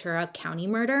 1980 Ventura County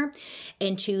murder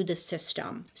into the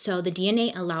system. So the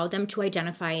DNA allowed them to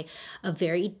identify a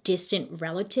very distant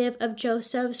relative of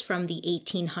Joseph's from the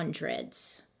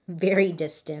 1800s. Very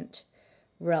distant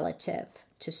relative,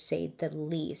 to say the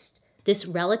least. This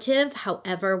relative,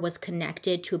 however, was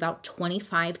connected to about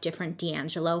 25 different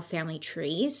D'Angelo family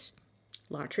trees.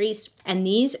 A lot of trees. And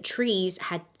these trees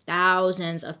had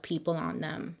thousands of people on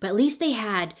them. But at least they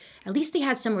had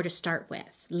somewhere to start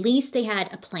with. At least they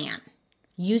had a plan.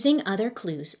 Using other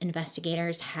clues,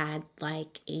 investigators had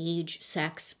age,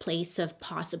 sex, place of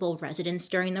possible residence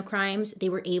during the crimes. They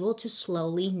were able to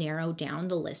slowly narrow down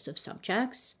the list of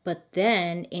subjects. But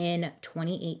then in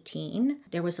 2018,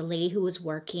 there was a lady who was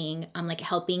working,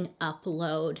 helping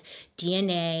upload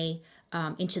DNA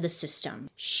into the system.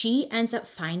 She ends up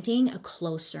finding a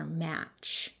closer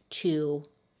match to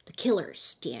the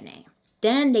killer's DNA.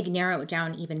 Then they narrow it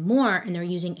down even more, and they're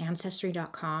using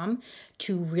Ancestry.com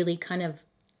to really kind of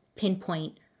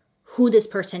pinpoint who this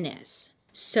person is.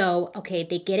 So, okay,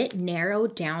 they get it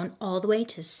narrowed down all the way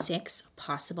to 6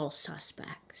 possible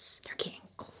suspects. They're getting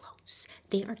close.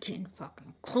 They are getting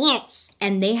fucking close.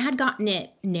 And they had gotten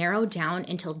it narrowed down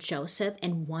until Joseph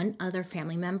and one other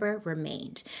family member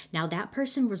remained. Now, that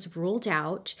person was ruled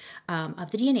out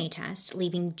of the DNA test,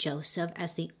 leaving Joseph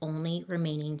as the only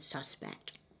remaining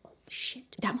suspect. Oh,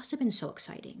 shit. That must have been so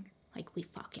exciting. We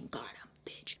fucking got him.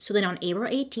 Bitch. So then on April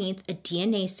 18th, a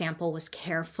DNA sample was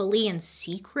carefully and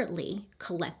secretly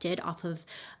collected off of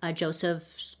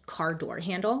Joseph's car door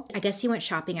handle. I guess he went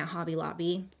shopping at Hobby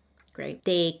Lobby. Great.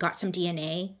 They got some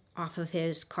DNA off of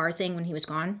his car thing when he was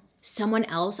gone. Someone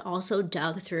else also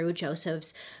dug through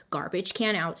Joseph's garbage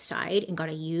can outside and got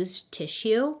a used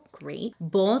tissue. Great.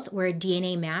 Both were a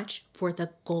DNA match for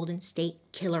the Golden State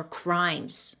Killer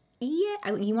crimes.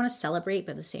 Yeah, you want to celebrate,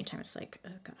 but at the same time, it's like,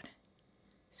 oh God.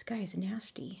 This guy is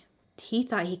nasty. He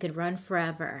thought he could run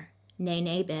forever. Nay,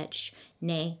 nay, bitch.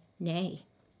 Nay, nay.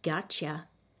 Gotcha.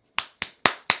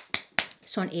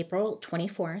 So on April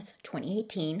 24th,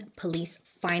 2018, police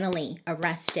finally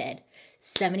arrested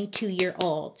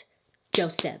 72-year-old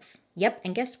Joseph. Yep,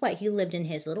 and guess what? He lived in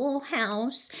his little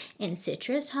house in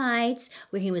Citrus Heights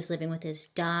where he was living with his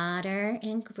daughter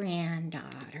and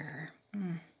granddaughter.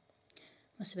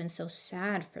 Must have been so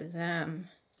sad for them.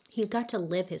 He got to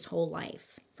live his whole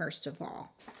life, first of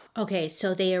all. Okay,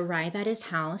 so they arrive at his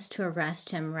house to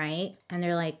arrest him, right? And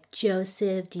they're like,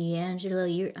 Joseph D'Angelo,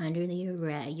 you're under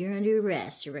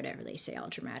arrest, or whatever they say all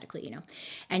dramatically, you know.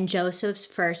 And Joseph's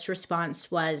first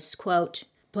response was, quote,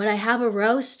 but I have a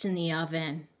roast in the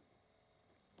oven.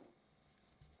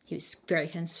 He was very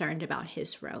concerned about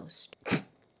his roast.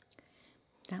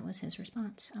 That was his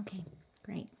response. Okay,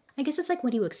 great. I guess it's like,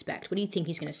 what do you expect? What do you think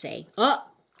he's going to say? Oh,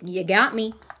 you got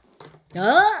me.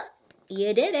 Oh,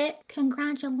 you did it.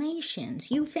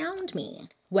 Congratulations, you found me.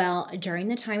 Well, during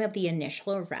the time of the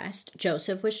initial arrest,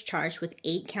 Joseph was charged with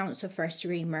 8 counts of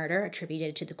first-degree murder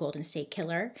attributed to the Golden State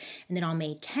Killer. And then on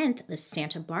May 10th, the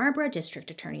Santa Barbara District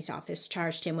Attorney's Office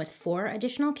charged him with 4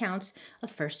 additional counts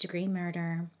of first-degree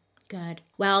murder. Good.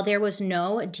 Well, there was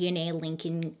no DNA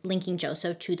linking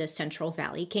Joseph to the Central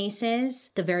Valley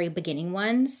cases, the very beginning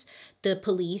ones.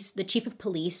 The chief of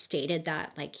police stated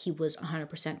that like he was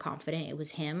 100% confident it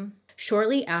was him.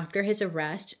 Shortly after his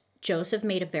arrest, Joseph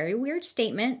made a very weird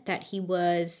statement that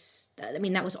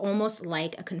that was almost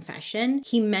like a confession.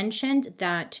 He mentioned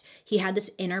that he had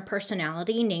this inner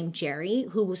personality named Jerry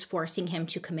who was forcing him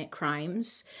to commit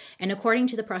crimes. And according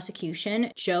to the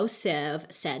prosecution, Joseph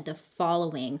said the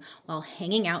following while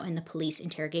hanging out in the police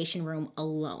interrogation room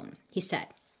alone. He said,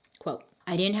 quote,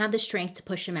 I didn't have the strength to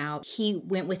push him out. He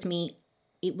went with me.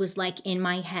 It was like in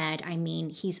my head. I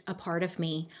mean, he's a part of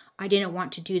me. I didn't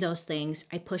want to do those things.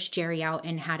 I pushed Jerry out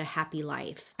and had a happy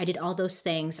life. I did all those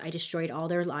things. I destroyed all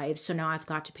their lives. So now I've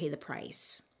got to pay the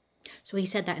price. So he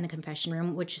said that in the confession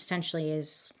room, which essentially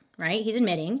is, right? He's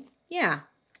admitting, yeah.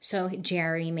 So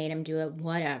Jerry made him do it,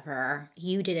 whatever.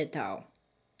 You did it though,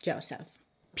 Joseph.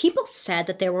 People said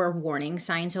that there were warning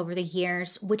signs over the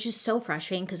years, which is so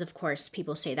frustrating because, of course,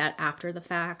 people say that after the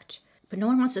fact. But no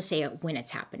one wants to say it when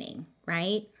it's happening,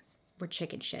 right? We're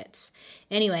chicken shits.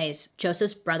 Anyways,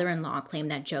 Joseph's brother-in-law claimed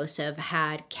that Joseph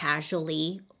had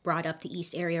casually brought up the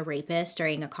East Area rapist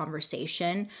during a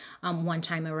conversation one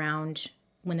time around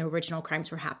when the original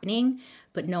crimes were happening,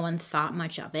 but no one thought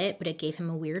much of it, but it gave him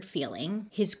a weird feeling.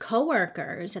 His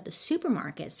coworkers at the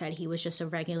supermarket said he was just a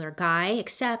regular guy,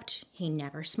 except he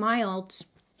never smiled.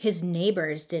 His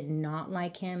neighbors did not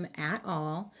like him at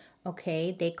all.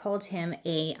 Okay, they called him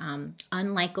a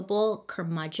unlikable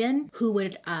curmudgeon who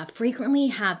would frequently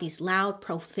have these loud,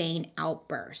 profane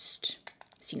outbursts.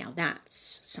 See, now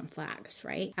that's some flags,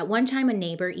 right? At one time, a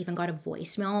neighbor even got a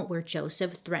voicemail where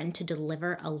Joseph threatened to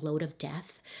deliver a load of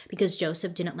death because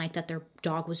Joseph didn't like that their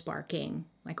dog was barking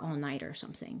like all night or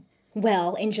something.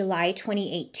 Well, in July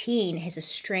 2018, his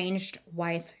estranged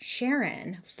wife,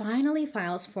 Sharon, finally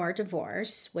files for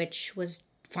divorce, which was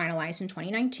finalized in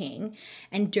 2019.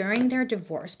 And during their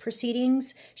divorce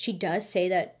proceedings, she does say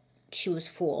that she was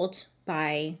fooled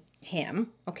by him,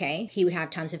 okay? He would have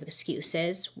tons of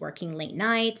excuses, working late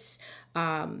nights.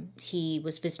 He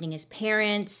was visiting his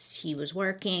parents. He was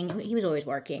working. He was always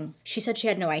working. She said she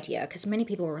had no idea because many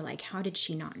people were like, how did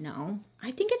she not know?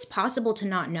 I think it's possible to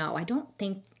not know.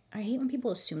 I hate when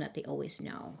people assume that they always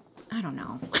know. I don't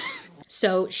know.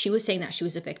 So she was saying that she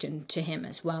was a victim to him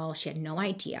as well. She had no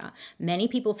idea. Many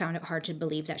people found it hard to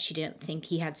believe that she didn't think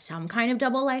he had some kind of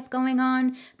double life going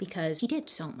on because he did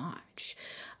so much.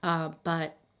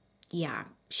 But yeah,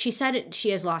 she said she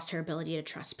has lost her ability to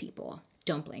trust people.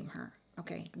 Don't blame her.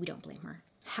 Okay, we don't blame her.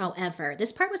 However,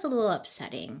 this part was a little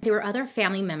upsetting. There were other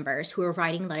family members who were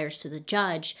writing letters to the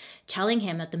judge telling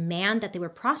him that the man that they were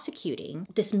prosecuting,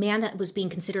 this man that was being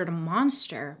considered a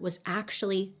monster, was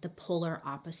actually the polar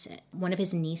opposite. One of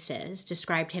his nieces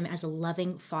described him as a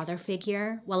loving father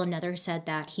figure, while another said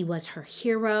that he was her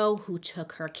hero who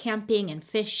took her camping and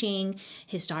fishing.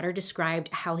 His daughter described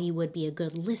how he would be a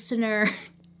good listener.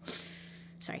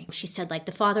 Sorry. She said, like,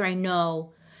 the father I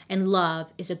know and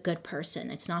love is a good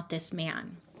person. It's not this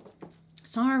man.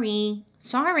 Sorry.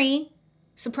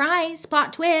 Surprise,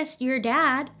 plot twist. Your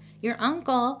dad, your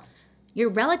uncle, your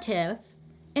relative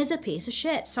is a piece of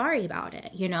shit. Sorry about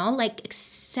it. Like,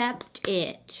 accept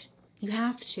it. You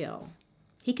have to.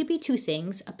 He could be 2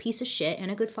 things, a piece of shit and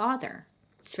a good father.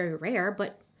 It's very rare,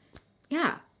 but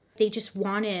yeah. They just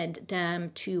wanted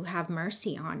them to have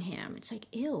mercy on him. It's like,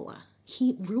 ew.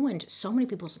 He ruined so many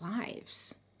people's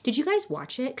lives. Did you guys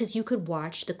watch it? Because you could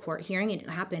watch the court hearing. It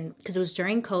happened because it was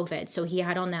during COVID. So he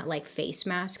had on that like face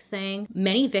mask thing.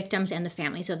 Many victims and the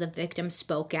families of the victims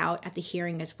spoke out at the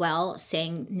hearing as well,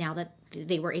 saying now that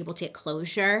they were able to get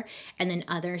closure. And then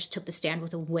others took the stand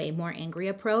with a way more angry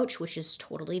approach, which is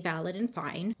totally valid and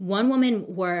fine. One woman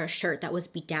wore a shirt that was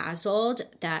bedazzled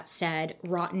that said,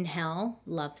 "Rotten hell."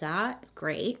 Love that.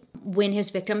 Great. When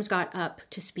his victims got up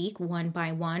to speak one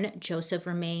by one, Joseph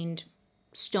remained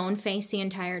stone-faced the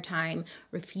entire time,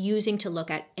 refusing to look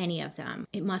at any of them.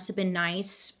 It must have been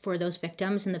nice for those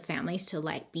victims and the families to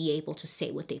like be able to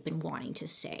say what they've been wanting to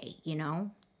say, you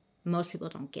know? Most people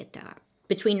don't get that.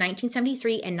 Between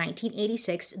 1973 and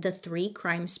 1986, the 3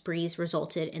 crime sprees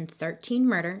resulted in 13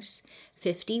 murders,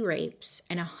 50 rapes,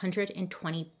 and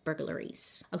 120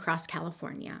 burglaries across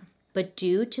California. But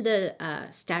due to the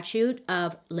statute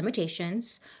of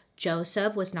limitations,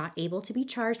 Joseph was not able to be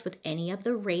charged with any of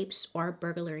the rapes or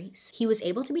burglaries. He was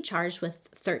able to be charged with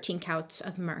 13 counts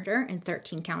of murder and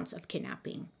 13 counts of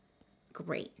kidnapping.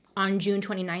 Great. On June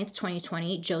 29th,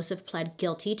 2020, Joseph pled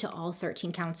guilty to all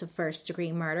 13 counts of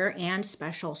first-degree murder and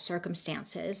special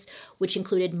circumstances, which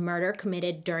included murder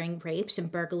committed during rapes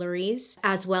and burglaries,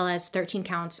 as well as 13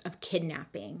 counts of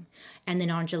kidnapping. And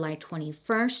then on July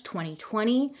 21st,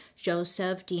 2020,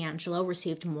 Joseph D'Angelo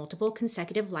received multiple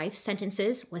consecutive life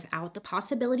sentences without the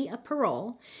possibility of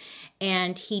parole.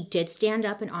 And he did stand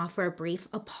up and offer a brief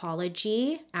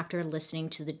apology after listening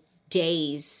to the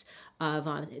days of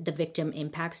the victim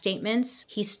impact statements.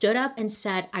 He stood up and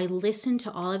said, "I listened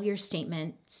to all of your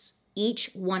statements,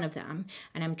 each one of them,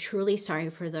 and I'm truly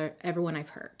sorry for everyone I've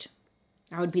hurt."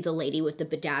 That would be the lady with the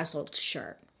bedazzled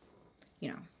shirt. You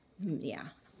know, yeah.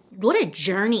 What a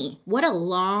journey. What a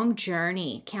long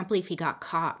journey. Can't believe he got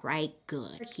caught, right?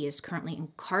 Good. He is currently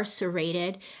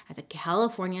incarcerated at the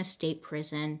California State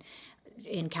Prison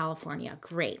in California.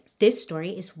 Great. This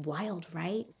story is wild,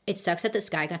 right? It sucks that this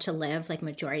guy got to live like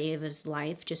majority of his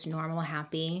life just normal,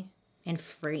 happy, and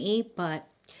free, but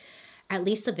at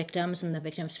least the victims and the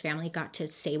victim's family got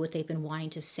to say what they've been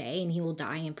wanting to say, and he will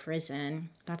die in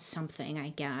prison. That's something, I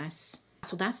guess.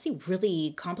 So that's the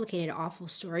really complicated, awful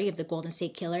story of the Golden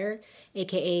State Killer,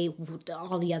 aka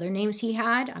all the other names he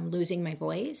had. I'm losing my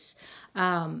voice.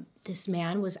 This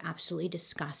man was absolutely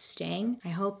disgusting. I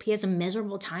hope he has a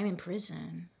miserable time in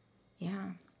prison.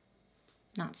 Yeah,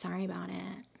 not sorry about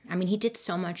it. I mean, he did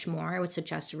so much more. I would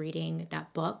suggest reading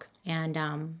that book.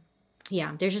 And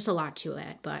yeah, there's just a lot to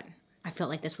it, but I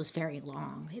felt like this was very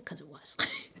long because it was.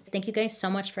 Thank you guys so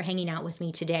much for hanging out with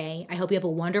me today. I hope you have a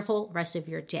wonderful rest of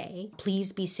your day.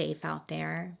 Please be safe out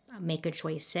there. Make good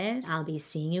choices. I'll be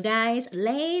seeing you guys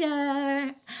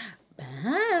later.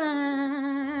 Bye.